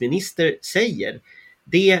utrikesminister säger,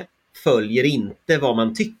 det följer inte vad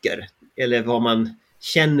man tycker eller vad man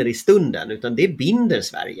känner i stunden, utan det binder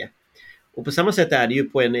Sverige. Och på samma sätt är det ju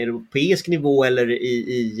på en europeisk nivå eller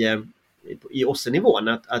i OSSE-nivån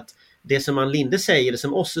att det som Linde säger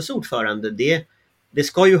som OSSEs ordförande, det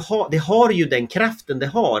har ju den kraften det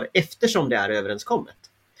har eftersom det är överenskommet.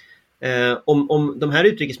 Om de här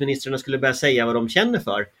utrikesministrarna skulle börja säga vad de känner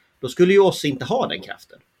för, då skulle ju OSSE inte ha den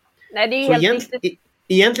kraften. Nej, det är helt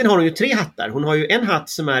egentligen har hon ju 3 hattar. Hon har ju en hatt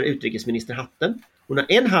som är utrikesministerhatten. Hon har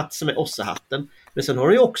en hatt som är OSSE-hatten. Men sen har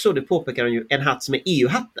hon ju också, det påpekar hon ju, en hatt som är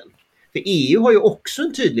EU-hatten. För EU har ju också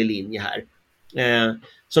en tydlig linje här.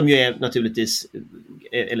 Som ju är naturligtvis,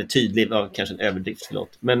 eller tydlig var kanske en överdrift,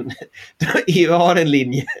 förlåt. Men EU har en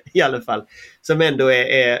linje i alla fall som ändå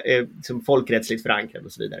är som folkrättsligt förankrad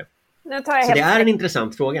och så vidare. Så det är en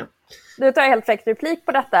intressant fråga. Du tar helt fräckt replik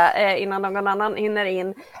på detta innan någon annan hinner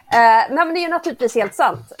in. Nej, men det är ju naturligtvis helt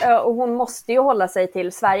sant. Och hon måste ju hålla sig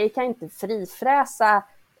till, Sverige kan inte frifräsa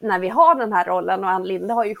när vi har den här rollen. Och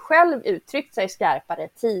Linde har ju själv uttryckt sig skarpare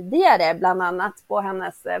tidigare, bland annat på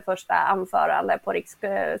hennes första anförande på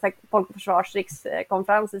Folk och Försvars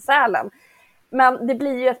rikskonferens i Sälen. Men det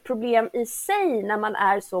blir ju ett problem i sig när man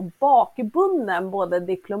är så bakbunden både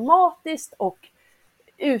diplomatiskt och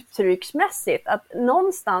uttrycksmässigt, att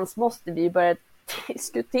någonstans måste vi börja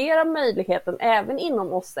diskutera möjligheten även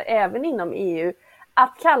inom oss, även inom EU,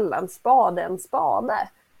 att kalla en spade.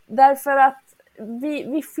 Därför att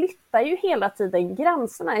vi flyttar ju hela tiden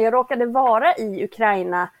gränserna. Jag råkade vara i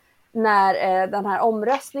Ukraina när den här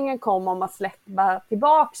omröstningen kom om att släppa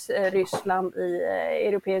tillbaks Ryssland i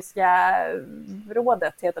Europeiska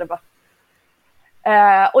rådet, heter det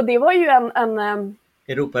bara. Och det var ju en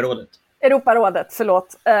Europarådet,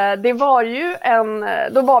 förlåt. Det var ju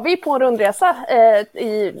då var vi på en rundresa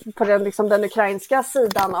på den ukrainska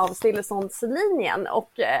sidan av stilleståndslinjen,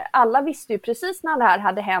 och alla visste ju precis när det här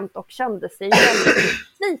hade hänt och kände sig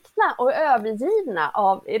svikna och övergivna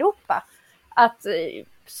av Europa. Att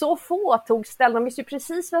så få tog ställning, de visste ju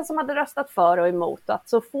precis vem som hade röstat för och emot, och att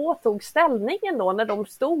så få tog ställningen då när de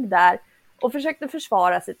stod där och försökte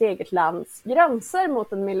försvara sitt eget lands gränser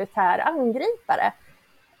mot en militär angripare.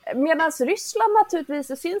 Medan Ryssland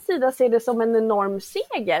naturligtvis å sin sida ser det som en enorm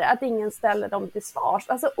seger att ingen ställer dem till svars.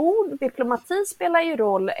 Alltså ord och diplomati spelar ju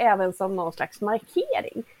roll även som någon slags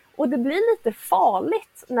markering. Och det blir lite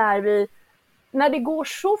farligt när det går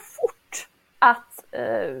så fort att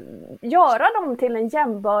göra dem till en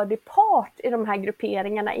jämbördig part i de här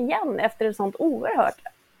grupperingarna igen efter ett sånt oerhört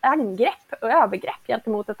angrepp och övergrepp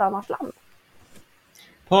gentemot ett annat land.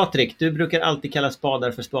 Patrik, du brukar alltid kalla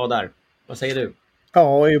spadar för spadar. Vad säger du?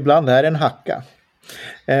 Ja, och ibland är det en hacka.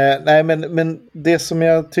 Nej, men det som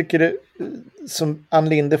jag tycker som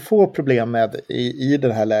Linde får problem med i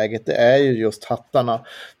det här läget, det är ju just hattarna.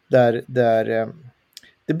 Där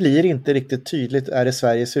det blir inte riktigt tydligt. Är det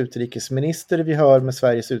Sveriges utrikesminister vi hör med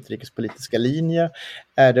Sveriges utrikespolitiska linje?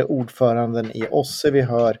 Är det ordföranden i OSSE vi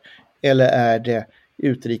hör? Eller är det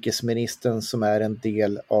utrikesministern som är en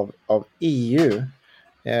del av EU?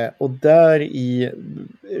 Och där i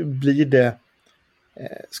blir det,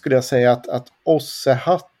 skulle jag säga, att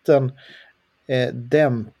OSSE-hatten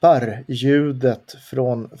dämpar ljudet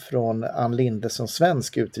från Ann Linde som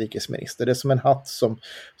svensk utrikesminister. Det är som en hatt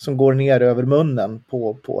som går ner över munnen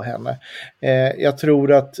på henne. Jag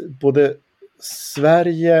tror att både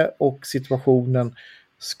Sverige och situationen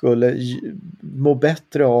skulle må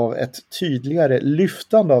bättre av ett tydligare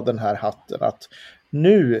lyftande av den här hatten. Att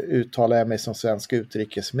nu uttalar jag mig som svensk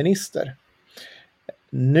utrikesminister.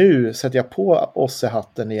 Nu sätter jag på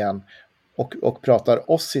ossehatten igen och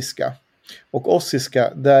pratar ossiska. Och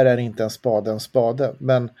ossiska, där är inte en spade.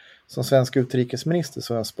 Men som svensk utrikesminister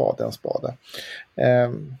så är en spade.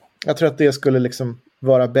 Jag tror att det skulle liksom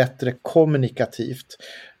vara bättre kommunikativt.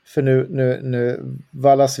 För nu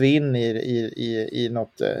vallas vi in i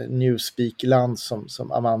något newspeak-land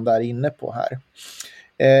som Amanda är inne på här.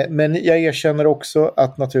 Men jag erkänner också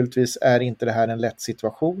att naturligtvis är inte det här en lätt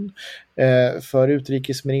situation för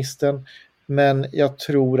utrikesministern. Men jag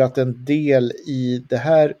tror att en del i det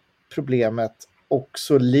här problemet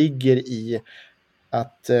också ligger i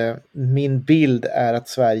att min bild är att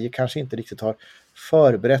Sverige kanske inte riktigt har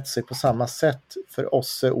förberett sig på samma sätt för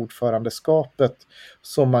OSSE-ordförandeskapet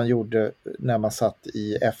som man gjorde när man satt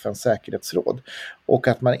i FNs säkerhetsråd. Och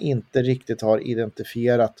att man inte riktigt har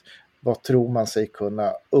identifierat vad tror man sig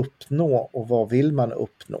kunna uppnå och vad vill man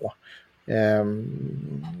uppnå.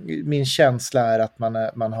 Min känsla är att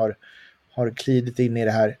man har klidit in i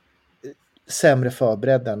det här sämre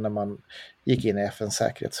förberedda när man gick in i FNs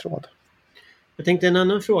säkerhetsråd. Jag tänkte en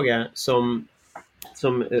annan fråga som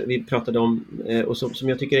vi pratade om och som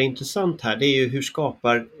jag tycker är intressant här, det är ju hur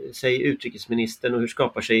skapar sig utrikesministern och hur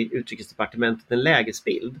skapar sig utrikesdepartementet en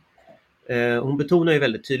lägesbild? Hon betonar ju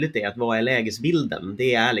väldigt tydligt det, att vad är lägesbilden?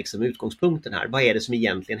 Det är liksom utgångspunkten här. Vad är det som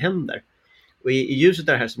egentligen händer? Och i ljuset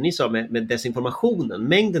av det här som ni sa med desinformationen,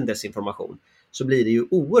 mängden desinformation, så blir det ju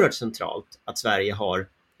oerhört centralt att Sverige har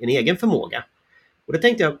en egen förmåga. Och det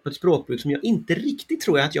tänkte jag på ett språkbruk som jag inte riktigt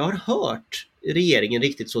tror att jag har hört regeringen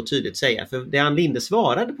riktigt så tydligt säga. För det Ann Linde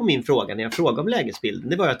svarade på min fråga när jag frågade om lägesbilden,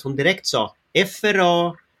 det var att hon direkt sa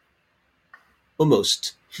FRA och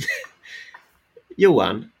MUST.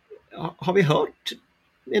 Johan, har vi hört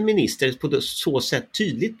en minister på så sätt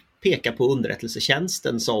tydligt peka på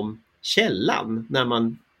underrättelsetjänsten som källan när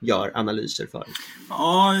man gör analyser för?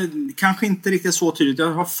 Ja, kanske inte riktigt så tydligt.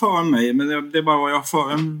 Jag har för mig, men det är bara jag har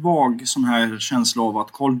för en vag sån här känsla av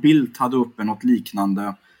att Carl Bildt hade uppe något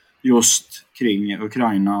liknande just kring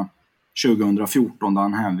Ukraina 2014 där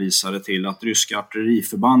han hänvisade till att ryska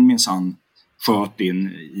artilleriförband minsann sköt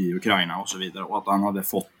in i Ukraina och så vidare och att han hade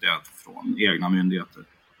fått det från egna myndigheter.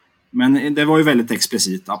 Men det var ju väldigt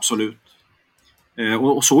explicit, absolut.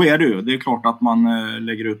 Och så är det ju. Det är klart att man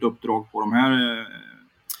lägger ut uppdrag på de här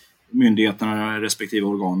myndigheterna, respektive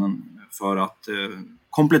organen, för att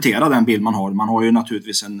komplettera den bild man har. Man har ju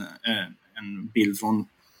naturligtvis en bild från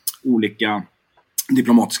olika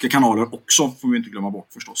diplomatiska kanaler också, får vi inte glömma bort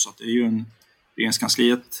förstås. Att det är ju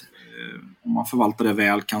regeringskansliet, om man förvaltar det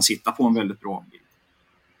väl, kan sitta på en väldigt bra bild.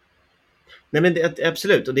 Nej, men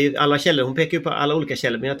absolut, och det är alla källor, hon pekar ju på alla olika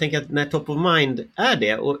källor, men jag tänker att när top of mind är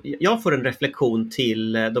det, och jag får en reflektion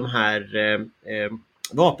till de här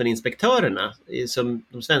vapeninspektörerna, som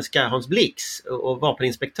de svenska Hans Blix och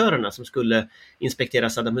vapeninspektörerna som skulle inspektera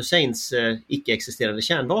Saddam Husseins icke-existerande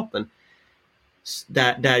kärnvapen,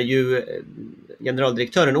 där ju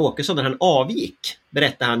generaldirektören Åkesson, när han avgick,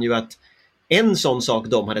 berättade han ju att en sån sak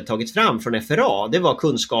de hade tagit fram från FRA, det var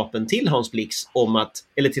kunskapen till Hans Blix om att,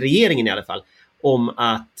 eller till regeringen i alla fall, om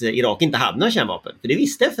att Irak inte hade några kärnvapen. För det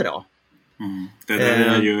visste FRA. Det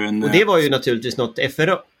är ju en... Och det var ju naturligtvis något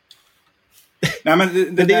FRA... Nej,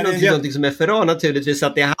 men det är ju någonting som FRA naturligtvis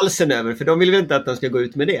satt i halsen över, för de vill väl inte att de ska gå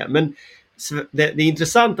ut med det. Men det är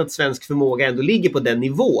intressant att svensk förmåga ändå ligger på den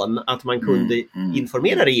nivån att man kunde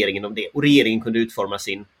informera regeringen om det, och regeringen kunde utforma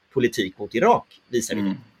sin politik mot Irak, visar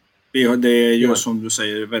det. Det är ju som du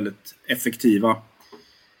säger väldigt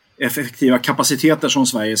effektiva kapaciteter som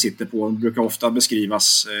Sverige sitter på. Det brukar ofta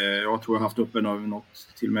beskrivas, jag tror jag har haft uppe något,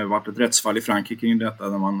 till och med varit ett rättsfall i Frankrike kring detta,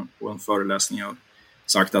 där man på en föreläsning har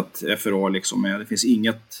sagt att FRA liksom det finns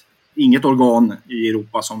inget organ i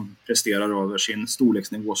Europa som presterar över sin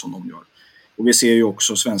storleksnivå som de gör. Och vi ser ju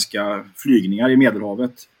också svenska flygningar i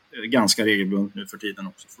Medelhavet ganska regelbundet nu för tiden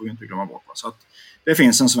också, får vi inte glömma bort. Så att det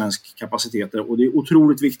finns en svensk kapacitet och det är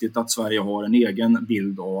otroligt viktigt att Sverige har en egen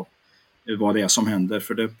bild av vad det är som händer,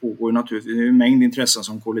 för det pågår ju naturligtvis en mängd intressen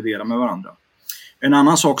som kolliderar med varandra. En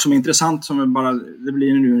annan sak som är intressant, det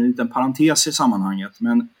blir nu en liten parentes i sammanhanget,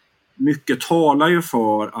 men mycket talar ju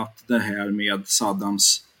för att det här med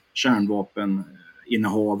Saddams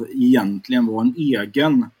kärnvapeninnehav egentligen var en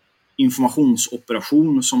egen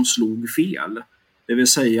informationsoperation som slog fel. Det vill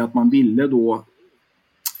säga att man ville då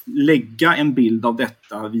lägga en bild av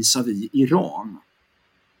detta visavi Iran.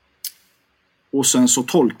 Och sen så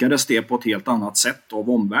tolkades det på ett helt annat sätt av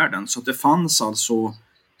omvärlden. Så att det fanns alltså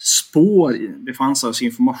spår, det fanns alltså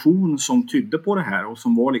information som tydde på det här och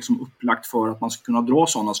som var liksom upplagt för att man skulle kunna dra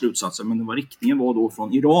sådana slutsatser. Men riktningen var då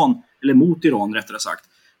från Iran, eller mot Iran rättare sagt.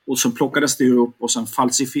 Och så plockades det upp och sen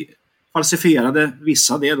falsifierade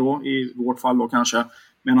vissa det då, i vårt fall då kanske,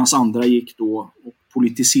 medan andra gick då och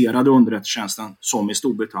politiserade underrättelsetjänsten som i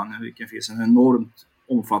Storbritannien, vilket finns en enormt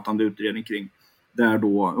omfattande utredning kring, där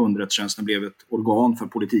då underrättelsetjänsten blev ett organ för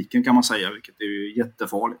politiken kan man säga, vilket är ju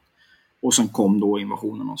jättefarligt. Och sen kom då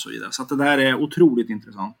invasionen och så vidare. Så att det där är otroligt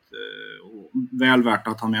intressant och väl värt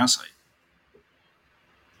att ha med sig.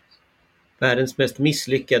 Världens mest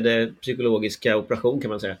misslyckade psykologiska operation kan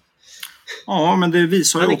man säga. Ja, men det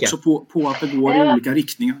visar ju Annika. också på att det går i olika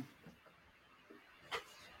riktningar.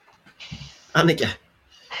 Annika?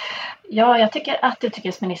 Ja, jag tycker att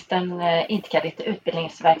utrikesministern idkar lite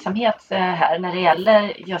utbildningsverksamhet här när det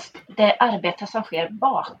gäller just det arbete som sker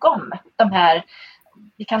bakom de här.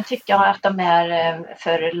 Vi kan tycka att de är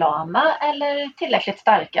för lama eller tillräckligt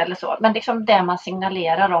starka eller så. Men liksom det man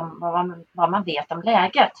signalerar om vad man vet om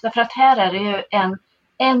läget. Därför att här är det ju en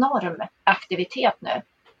enorm aktivitet nu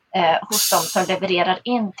hos de som levererar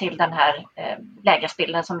in till den här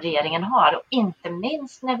lägesbilden som regeringen har. Och inte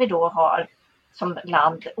minst när vi då har som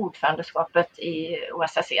land ordförandeskapet i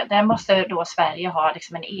OSSE. Där måste då Sverige ha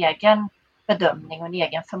liksom en egen bedömning och en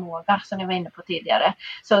egen förmåga som ni var inne på tidigare.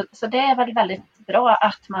 Så det är väl väldigt bra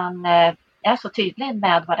att man är så tydlig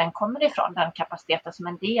med var den kommer ifrån, den kapaciteten som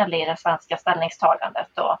en del i det svenska ställningstagandet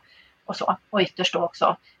och så. Och ytterst då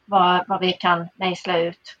också vad vi kan mejsla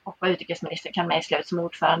ut och vad utrikesministern kan mejsla ut som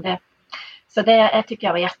ordförande. Så det tycker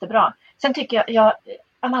jag var jättebra. Sen tycker jag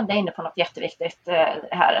Amanda är inne på något jätteviktigt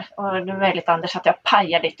här. Och det är möjligt, Anders, att jag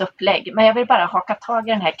pajar ditt upplägg. Men jag vill bara haka tag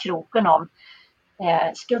i den här kroken om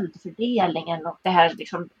skuldfördelningen och det här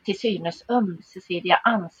liksom, till synes ömsesidiga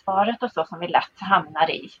ansvaret och så som vi lätt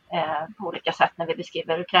hamnar i på olika sätt när vi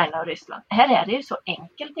beskriver Ukraina och Ryssland. Här är det ju så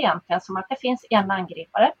enkelt egentligen som att det finns en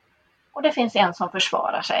angripare och det finns en som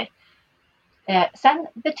försvarar sig. Sen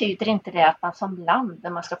betyder inte det att man som land när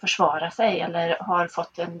man ska försvara sig eller har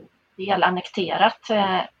fått en del annekterat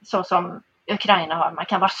så som Ukraina har. Man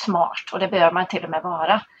kan vara smart och det behöver man till och med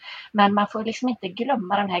vara. Men man får liksom inte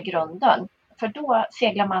glömma den här grunden. För då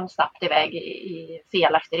seglar man snabbt iväg i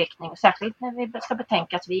felaktig riktning. Särskilt när vi ska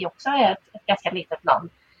betänka att vi också är ett ganska litet land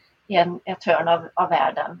i ett hörn av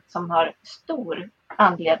världen som har stor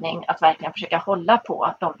anledning att verkligen försöka hålla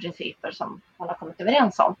på de principer som man har kommit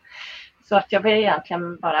överens om. Så att jag vill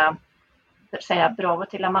egentligen bara säga bravo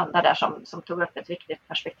till Amanda där som tog upp ett viktigt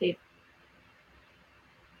perspektiv.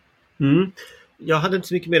 Jag hade inte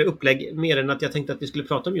så mycket mer upplägg mer än att jag tänkte att vi skulle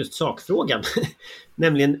prata om just sakfrågan.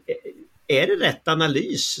 Nämligen, är det rätt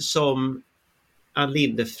analys som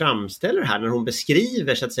Linde framställer här när hon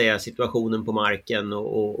beskriver så att säga situationen på marken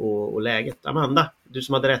och läget? Amanda, du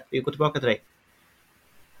som hade rätt, vi går tillbaka till dig.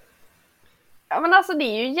 Ja, men alltså det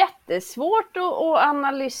är ju jättesvårt att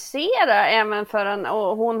analysera även för en,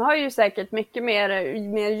 och hon har ju säkert mycket mer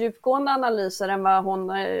djupgående analyser än vad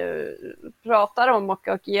hon pratar om och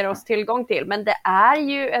ger oss tillgång till. Men det är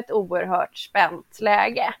ju ett oerhört spänt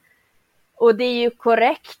läge. Och det är ju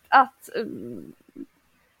korrekt att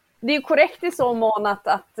det är korrekt i så mån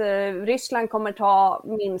att Ryssland kommer ta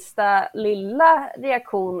minsta lilla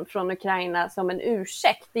reaktion från Ukraina som en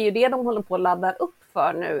ursäkt. Det är ju det de håller på att ladda upp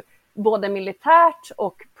för nu. Både militärt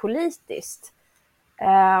och politiskt.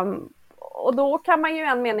 Och då kan man ju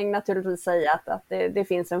en mening naturligtvis säga att det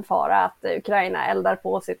finns en fara att Ukraina eldar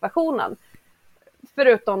på situationen.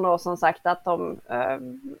 Förutom då som sagt att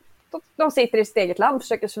de sitter i sitt eget land,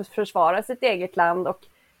 försöker försvara sitt eget land. Och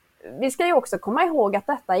vi ska ju också komma ihåg att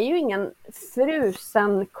detta är ju ingen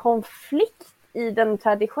frusen konflikt i den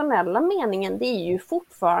traditionella meningen. Det är ju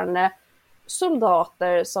fortfarande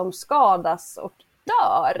soldater som skadas och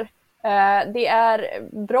dör. Det är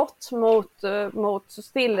brott mot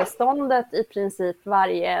stilleståndet i princip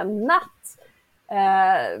varje natt.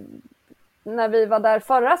 När vi var där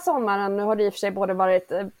förra sommaren, nu har det i och för sig både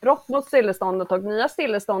varit brott mot stilleståndet och nya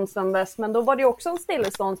stillestånd sedan dess, men då var det också en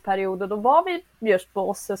stilleståndsperiod och då var vi just på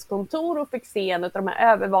OSSEs kontor och fick se en av de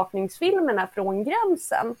här övervakningsfilmerna från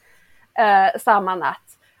gränsen samma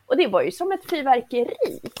natt. Och det var ju som ett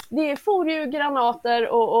fyrverkeri. Det for ju granater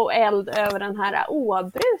och eld över den här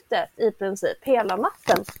oavbrutet i princip hela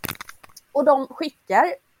natten. Och de skickar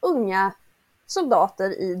unga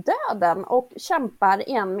soldater i döden och kämpar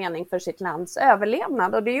i en mening för sitt lands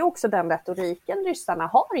överlevnad. Och det är ju också den retoriken ryssarna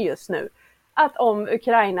har just nu. Att om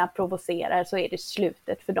Ukraina provocerar så är det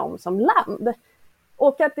slutet för dem som land.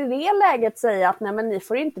 Och att i det läget säga att nej, men ni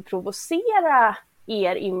får inte provocera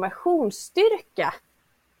er invasionsstyrka.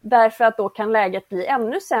 Därför att då kan läget bli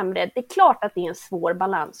ännu sämre. Det är klart att det är en svår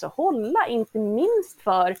balans att hålla. Inte minst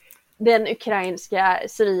för den ukrainska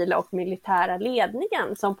civila och militära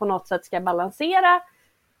ledningen. Som på något sätt ska balansera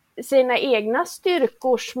sina egna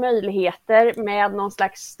styrkors möjligheter med någon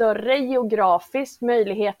slags större geografisk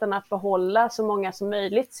möjligheten att behålla så många som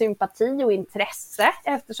möjligt sympati och intresse,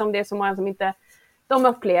 eftersom det är så många som inte, de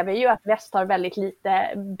upplever ju att väst har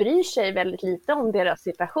bryr sig väldigt lite om deras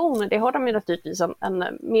situation, och det har de ju naturligtvis en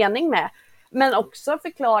mening med, men också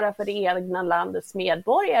förklara för det egna landets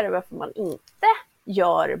medborgare varför man inte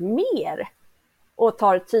gör mer och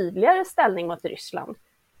tar tydligare ställning mot Ryssland.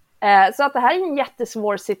 Så att det här är en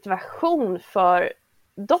jättesvår situation för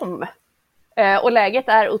dem. Och läget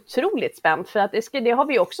är otroligt spänt, för att det har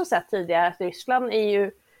vi också sett tidigare, att Ryssland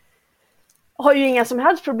har ju inga som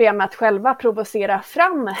helst problem med att själva provocera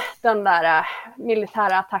fram den där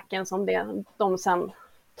militära attacken som de sen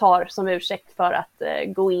tar som ursäkt för att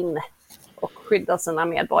gå in och skydda sina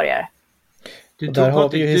medborgare. Och där har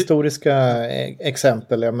vi ju historiska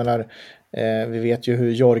exempel. Jag menar, vi vet ju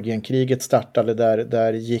hur Georgienkriget startade.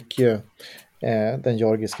 Där gick ju den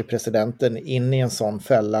georgiske presidenten in i en sån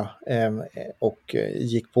fälla och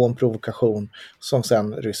gick på en provokation som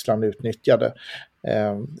sen Ryssland utnyttjade.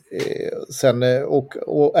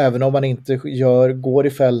 Och även om man inte går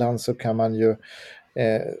i fällan, så kan man ju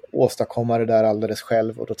åstadkomma det där alldeles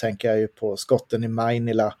själv. Och då tänker jag ju på skotten i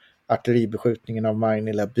Mainila, artilleribeskjutningen av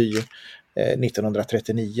Mainila by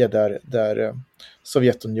 1939, där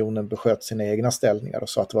Sovjetunionen besköt sina egna ställningar och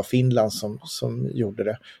sa att det var Finland som gjorde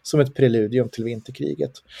det, som ett preludium till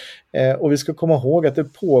vinterkriget. Och vi ska komma ihåg att det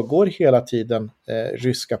pågår hela tiden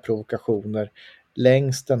ryska provokationer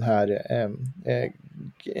längs den här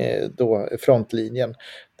frontlinjen.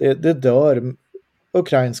 Det dör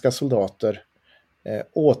ukrainska soldater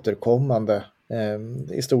återkommande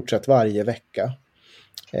i stort sett varje vecka.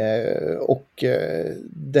 Och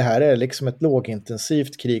det här är liksom ett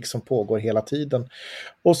lågintensivt krig som pågår hela tiden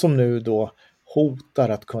och som nu då hotar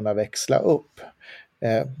att kunna växla upp.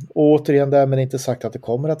 Och återigen, därmed inte sagt att det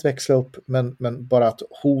kommer att växla upp, men bara att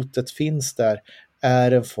hotet finns där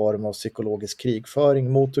är en form av psykologisk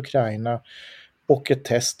krigföring mot Ukraina, och ett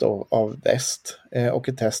test av väst, och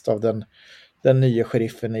ett test av den nya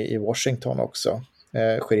sheriffen i Washington också,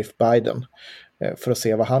 sheriff Biden, för att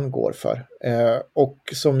se vad han går för. Och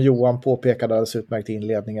som Johan påpekade alldeles utmärkt i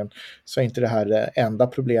inledningen, så är inte det här det enda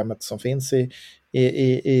problemet som finns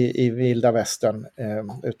i vilda västern,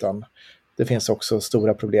 utan det finns också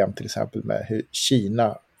stora problem till exempel med hur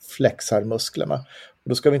Kina flexar musklerna. Och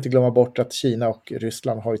då ska vi inte glömma bort att Kina och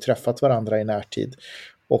Ryssland har ju träffat varandra i närtid,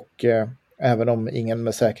 och även om ingen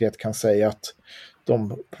med säkerhet kan säga att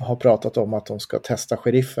de har pratat om att de ska testa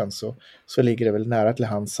sheriffen, så ligger det väl nära till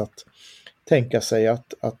hands att tänka sig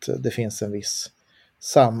att det finns en viss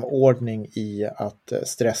samordning i att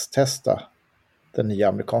stresstesta den nya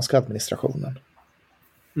amerikanska administrationen.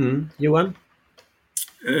 Johan?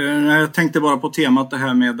 Jag tänkte bara på temat det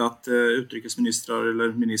här med att utrikesministrar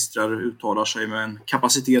eller ministrar uttalar sig med en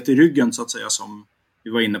kapacitet i ryggen, så att säga, som vi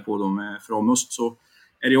var inne på då med Framust, så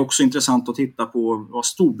är det också intressant att titta på vad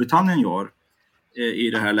Storbritannien gör i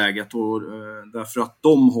det här läget, och därför att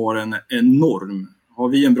de har en enorm. Har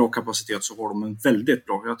vi en bra kapacitet, så har de en väldigt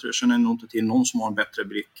bra. Jag känner nog inte till någon som har en bättre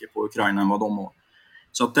blick på Ukraina än vad de har.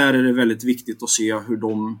 Så att där är det väldigt viktigt att se hur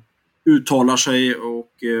de uttalar sig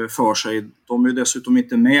och för sig. De är dessutom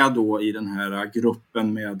inte med då i den här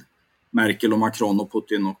gruppen med Merkel och Macron och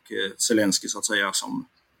Putin och Zelensky, så att säga, som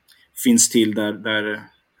finns till där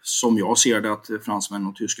som jag ser det, att fransmän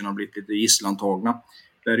och tyskarna har blivit lite gisslantagna.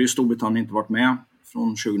 Där är ju Storbritannien inte varit med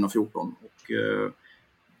från 2014, och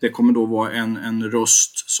det kommer då vara en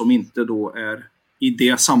röst som inte då är i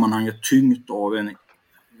det sammanhanget tyngt av en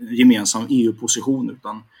gemensam EU-position,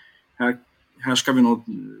 utan här ska vi nog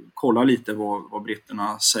kolla lite vad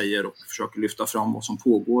britterna säger och försöka lyfta fram vad som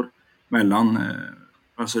pågår mellan,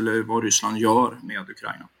 eller vad Ryssland gör med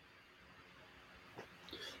Ukraina.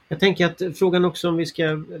 Jag tänker att frågan också, om vi ska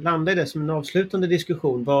landa i det som en avslutande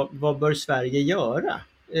diskussion, vad bör Sverige göra?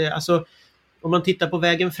 Alltså, om man tittar på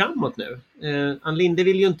vägen framåt nu. Linde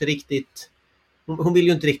vill ju inte riktigt, hon vill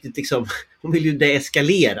ju inte riktigt liksom, hon vill ju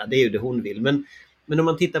deeskalera, det är ju det hon vill. Men om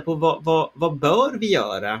man tittar på vad bör vi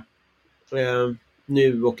göra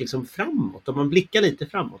nu och liksom framåt, om man blickar lite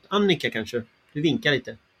framåt. Annika, kanske, du vinkar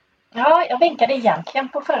lite. Ja, jag vinkade egentligen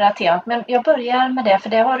på förra temat, men jag börjar med det, för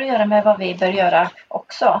det har att göra med vad vi bör göra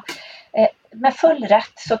också. Med full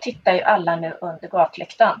rätt så tittar ju alla nu under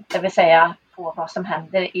gatlyktan, det vill säga på vad som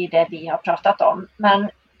händer i det vi har pratat om. Men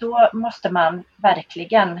då måste man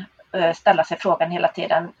verkligen ställa sig frågan hela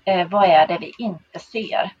tiden, vad är det vi inte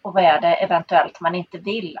ser och vad är det eventuellt man inte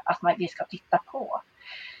vill att vi ska titta på.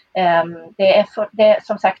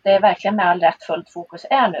 Som sagt, det är verkligen med all rätt fullt fokus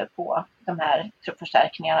är nu på de här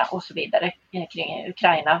truppförstärkningarna och så vidare kring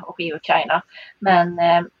Ukraina och i Ukraina. Men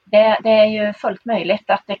det är ju fullt möjligt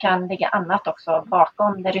att det kan ligga annat också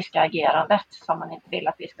bakom det ryska agerandet som man inte vill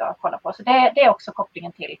att vi ska kolla på. Så det är också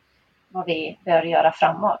kopplingen till vad vi bör göra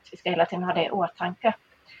framåt. Vi ska hela tiden ha det i åtanke.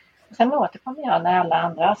 Sen återkommer jag när alla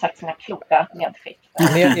andra har sagt sina kloka medskick.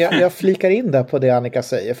 Jag flikar in där på det Annika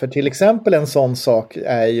säger. För till exempel en sån sak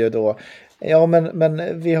är ju då, ja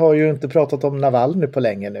men vi har ju inte pratat om Navalny på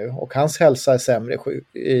länge nu. Och hans hälsa är sämre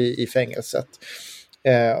i fängelset.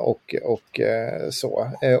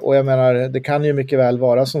 Så. Och jag menar, det kan ju mycket väl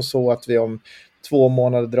vara som så att vi om 2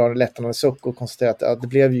 månader drar en lättnadens suck och konstaterar att det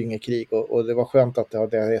blev ju inget krig och det var skönt att det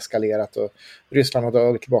hade eskalerat och Ryssland hade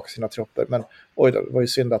dragit tillbaka sina trupper. Men oj då, det var ju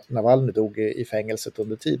synd att Navalny dog i fängelset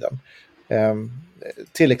under tiden.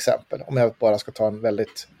 Till exempel, om jag bara ska ta en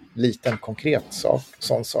väldigt liten konkret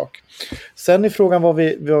sån sak. Sen i frågan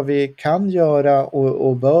vad vi kan göra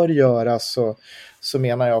och bör göra så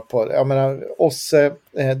menar jag på, jag menar OSSE,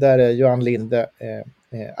 där är Johan Linde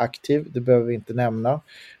aktiv, det behöver vi inte nämna.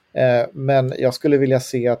 Men jag skulle vilja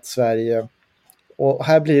se att Sverige, och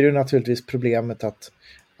här blir det naturligtvis problemet att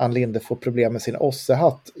Ann Linde får problem med sin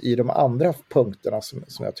OSSE-hatt i de andra punkterna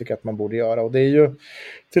som jag tycker att man borde göra. Och det är ju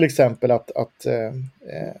till exempel att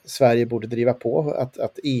Sverige borde driva på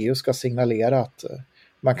att EU ska signalera att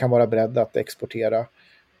man kan vara beredd att exportera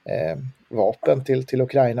vapen till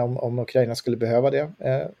Ukraina om Ukraina skulle behöva det.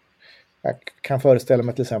 Jag kan föreställa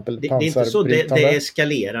mig till exempel pansarbrytande. Det är inte så det är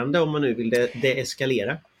eskalerande om man nu vill det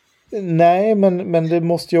eskalera. Nej, men det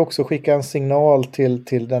måste ju också skicka en signal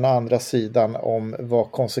till den andra sidan om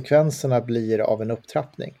vad konsekvenserna blir av en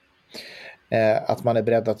upptrappning. Att man är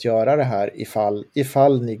beredd att göra det här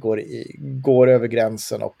ifall ni går över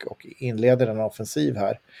gränsen och inleder en offensiv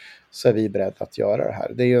här, så är vi beredda att göra det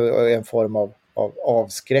här. Det är ju en form av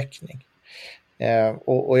avskräckning.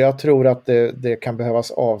 Och jag tror att det kan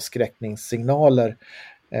behövas avskräckningssignaler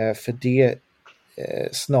för det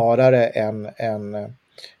snarare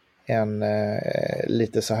än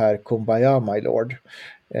lite så här kumbaya my lord,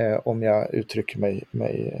 om jag uttrycker mig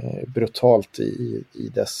brutalt i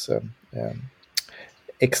dess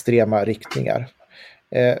extrema riktningar.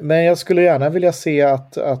 Men jag skulle gärna vilja se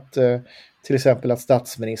att till exempel att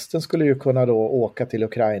statsministern skulle ju kunna då åka till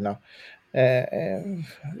Ukraina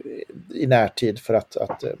i närtid för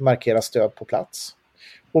att markera stöd på plats.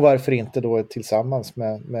 Och varför inte då tillsammans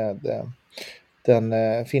med den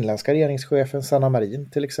finländska regeringschefen Sanna Marin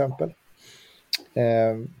till exempel.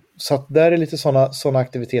 Så att där är lite såna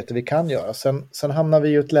aktiviteter vi kan göra. Sen hamnar vi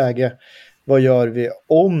i ett läge, vad gör vi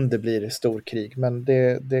om det blir storkrig? Men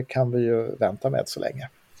det kan vi ju vänta med så länge.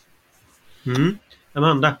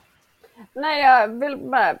 Amanda? Nej, jag vill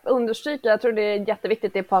bara understryka, jag tror det är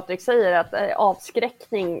jätteviktigt det Patrik säger, att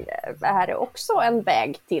avskräckning är också en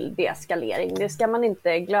väg till deeskalering. Det ska man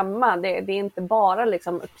inte glömma. Det är inte bara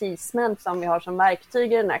liksom appeasement som vi har som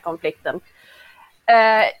verktyg i den här konflikten.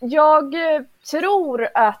 Jag tror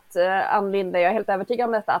att Ann Linde, jag är helt övertygad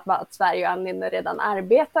om detta, att Sverige och Ann Linde redan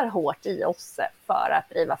arbetar hårt i OSSE för att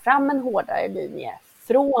driva fram en hårdare linje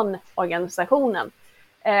från organisationen.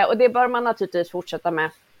 Och det bör man naturligtvis fortsätta med.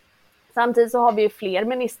 Samtidigt så har vi ju fler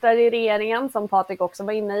ministrar i regeringen, som Patrik också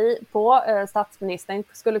var inne på. Statsministern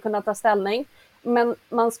skulle kunna ta ställning. Men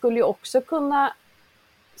man skulle ju också kunna...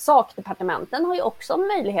 Sakdepartementen har ju också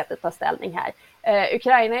möjlighet att ta ställning här.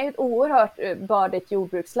 Ukraina är ju ett oerhört bördigt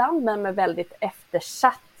jordbruksland, men med väldigt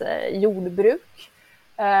eftersatt jordbruk.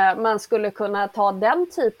 Man skulle kunna ta den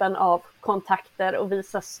typen av kontakter och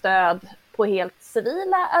visa stöd på helt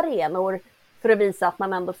civila arenor för att visa att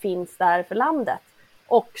man ändå finns där för landet.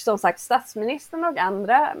 Och som sagt, statsministern och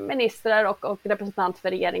andra ministrar och representanter för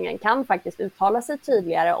regeringen kan faktiskt uttala sig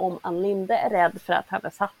tydligare om Ann Linde är rädd för att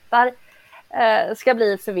hennes hattar ska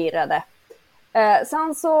bli förvirrade.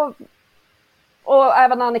 Sen så, och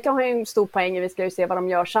även Annika har ju en stor poäng, vi ska ju se vad de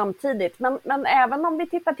gör samtidigt. Men även om vi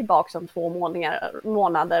tittar tillbaka om 2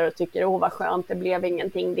 månader och tycker vad skönt, det blev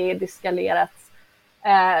ingenting, det är deskalerat,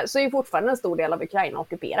 så är ju fortfarande en stor del av Ukraina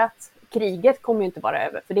ockuperat. Kriget kommer ju inte vara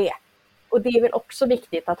över för det. Och det är väl också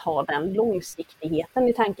viktigt att ha den långsiktigheten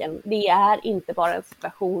i tanken. Det är inte bara en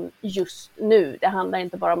situation just nu. Det handlar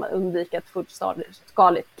inte bara om att undvika ett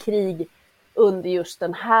fullskaligt krig under just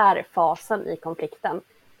den här fasen i konflikten.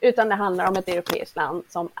 Utan det handlar om ett europeiskt land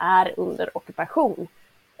som är under ockupation.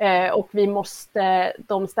 Och vi måste,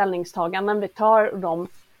 de ställningstaganden vi tar, de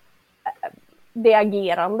det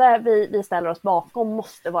agerande vi ställer oss bakom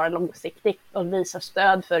måste vara långsiktigt och visa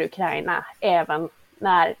stöd för Ukraina även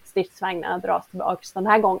när stridsvagnarna dras tillbaka den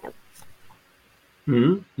här gången.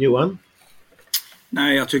 Johan?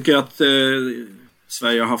 Nej, jag tycker att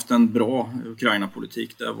Sverige har haft en bra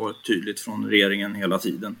Ukraina-politik. Det har varit tydligt från regeringen hela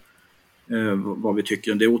tiden vad vi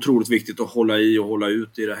tycker. Det är otroligt viktigt att hålla i och hålla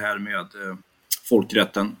ut i det här med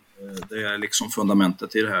folkrätten. Det är liksom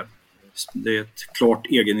fundamentet i det här. Det är ett klart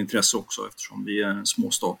egenintresse också eftersom vi är en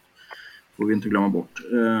småstat. Får vi inte glömma bort.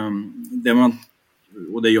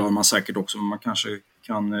 Och det gör man säkert också, men man kanske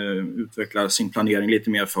kan utveckla sin planering lite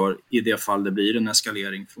mer för i det fall det blir en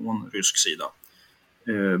eskalering från rysk sida.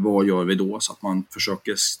 Vad gör vi då? Så att man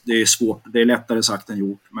försöker, det är svårt, det är lättare sagt än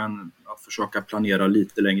gjort, men att försöka planera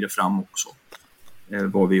lite längre fram också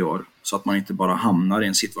vad vi gör. Så att man inte bara hamnar i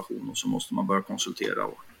en situation och så måste man börja konsultera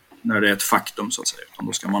när det är ett faktum så att säga. Utan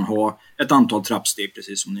då ska man ha ett antal trappsteg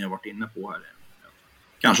precis som ni har varit inne på här.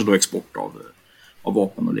 Kanske då export av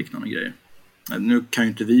vapen och liknande grejer. Nu kan ju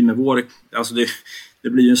inte vi med vår, alltså det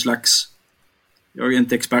blir ju en slags, jag är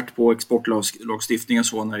inte expert på exportlagstiftningen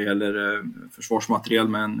så när det gäller försvarsmateriel,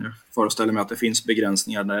 men jag föreställer mig att det finns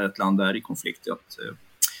begränsningar när ett land är i konflikt att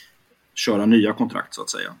köra nya kontrakt så att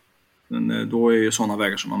säga. Men då är ju sådana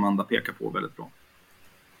vägar som Amanda pekar på väldigt bra.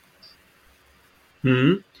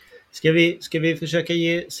 Ska vi försöka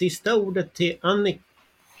ge sista ordet till Annika?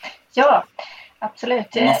 Ja, absolut.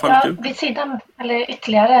 Vid sidan, eller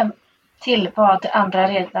ytterligare till vad andra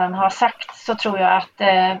redan har sagt, så tror jag att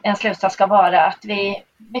en slutsats ska vara att vi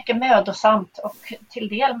mycket mödosamt och till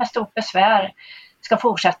del med stort besvär ska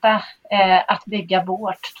fortsätta att bygga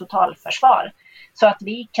vårt totalförsvar. Så att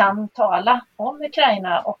vi kan tala om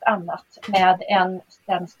Ukraina och annat med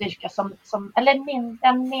den styrka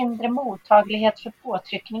en mindre mottaglighet för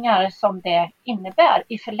påtryckningar som det innebär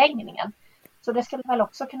i förlängningen. Så det skulle väl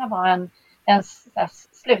också kunna vara en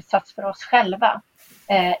slutsats för oss själva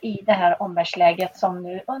i det här omvärldsläget som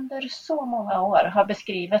nu under så många år har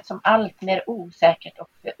beskrivits som allt mer osäkert och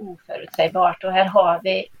oförutsägbart. Och här har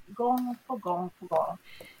vi gång på gång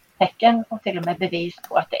tecken och till och med bevis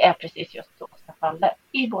på att det är precis just så som fallet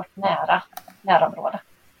i vårt närområde.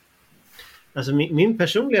 Alltså min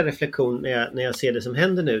personliga reflektion när jag ser det som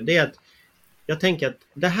händer nu, det är att jag tänker att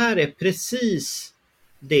det här är precis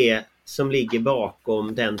det som ligger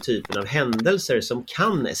bakom den typen av händelser som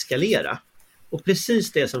kan eskalera. Och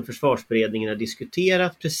precis det som försvarsberedningen har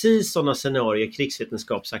diskuterat, precis sådana scenarier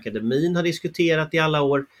Krigsvetenskapsakademin har diskuterat i alla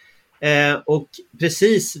år. Och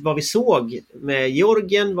precis vad vi såg med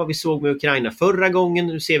Georgien, vad vi såg med Ukraina förra gången,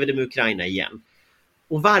 nu ser vi det med Ukraina igen.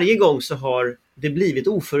 Och varje gång så har det blivit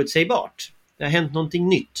oförutsägbart. Det har hänt någonting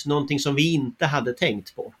nytt, någonting som vi inte hade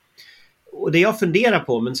tänkt på. Och det jag funderar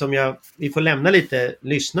på, men som vi får lämna lite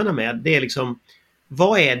lyssnarna med, det är liksom,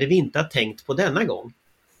 vad är det vi inte har tänkt på denna gång?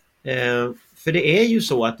 För det är ju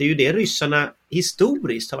så att det är ju det ryssarna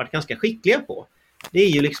historiskt har varit ganska skickliga på. Det är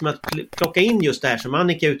ju liksom att plocka in just det här som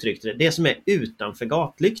Annika uttryckte det som är utanför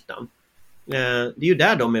gatlyktan. Det är ju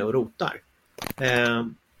där de är och rotar.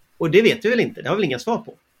 Och det vet vi väl inte, det har vi väl inga svar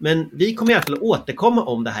på. Men vi kommer i alla fall att återkomma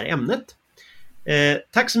om det här ämnet.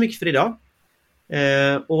 Tack så mycket för idag.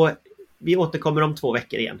 Och vi återkommer om 2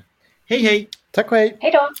 veckor igen. Hej hej! Tack och hej!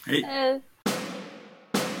 Hej då! Hej.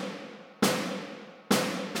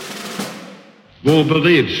 Vår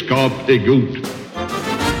beredskap är god.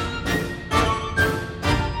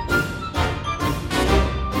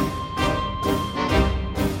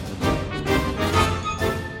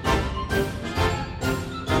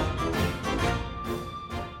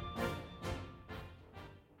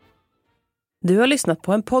 Du har lyssnat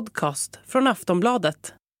på en podcast från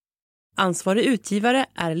Aftonbladet. Ansvarig utgivare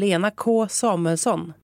är Lena K. Samuelsson.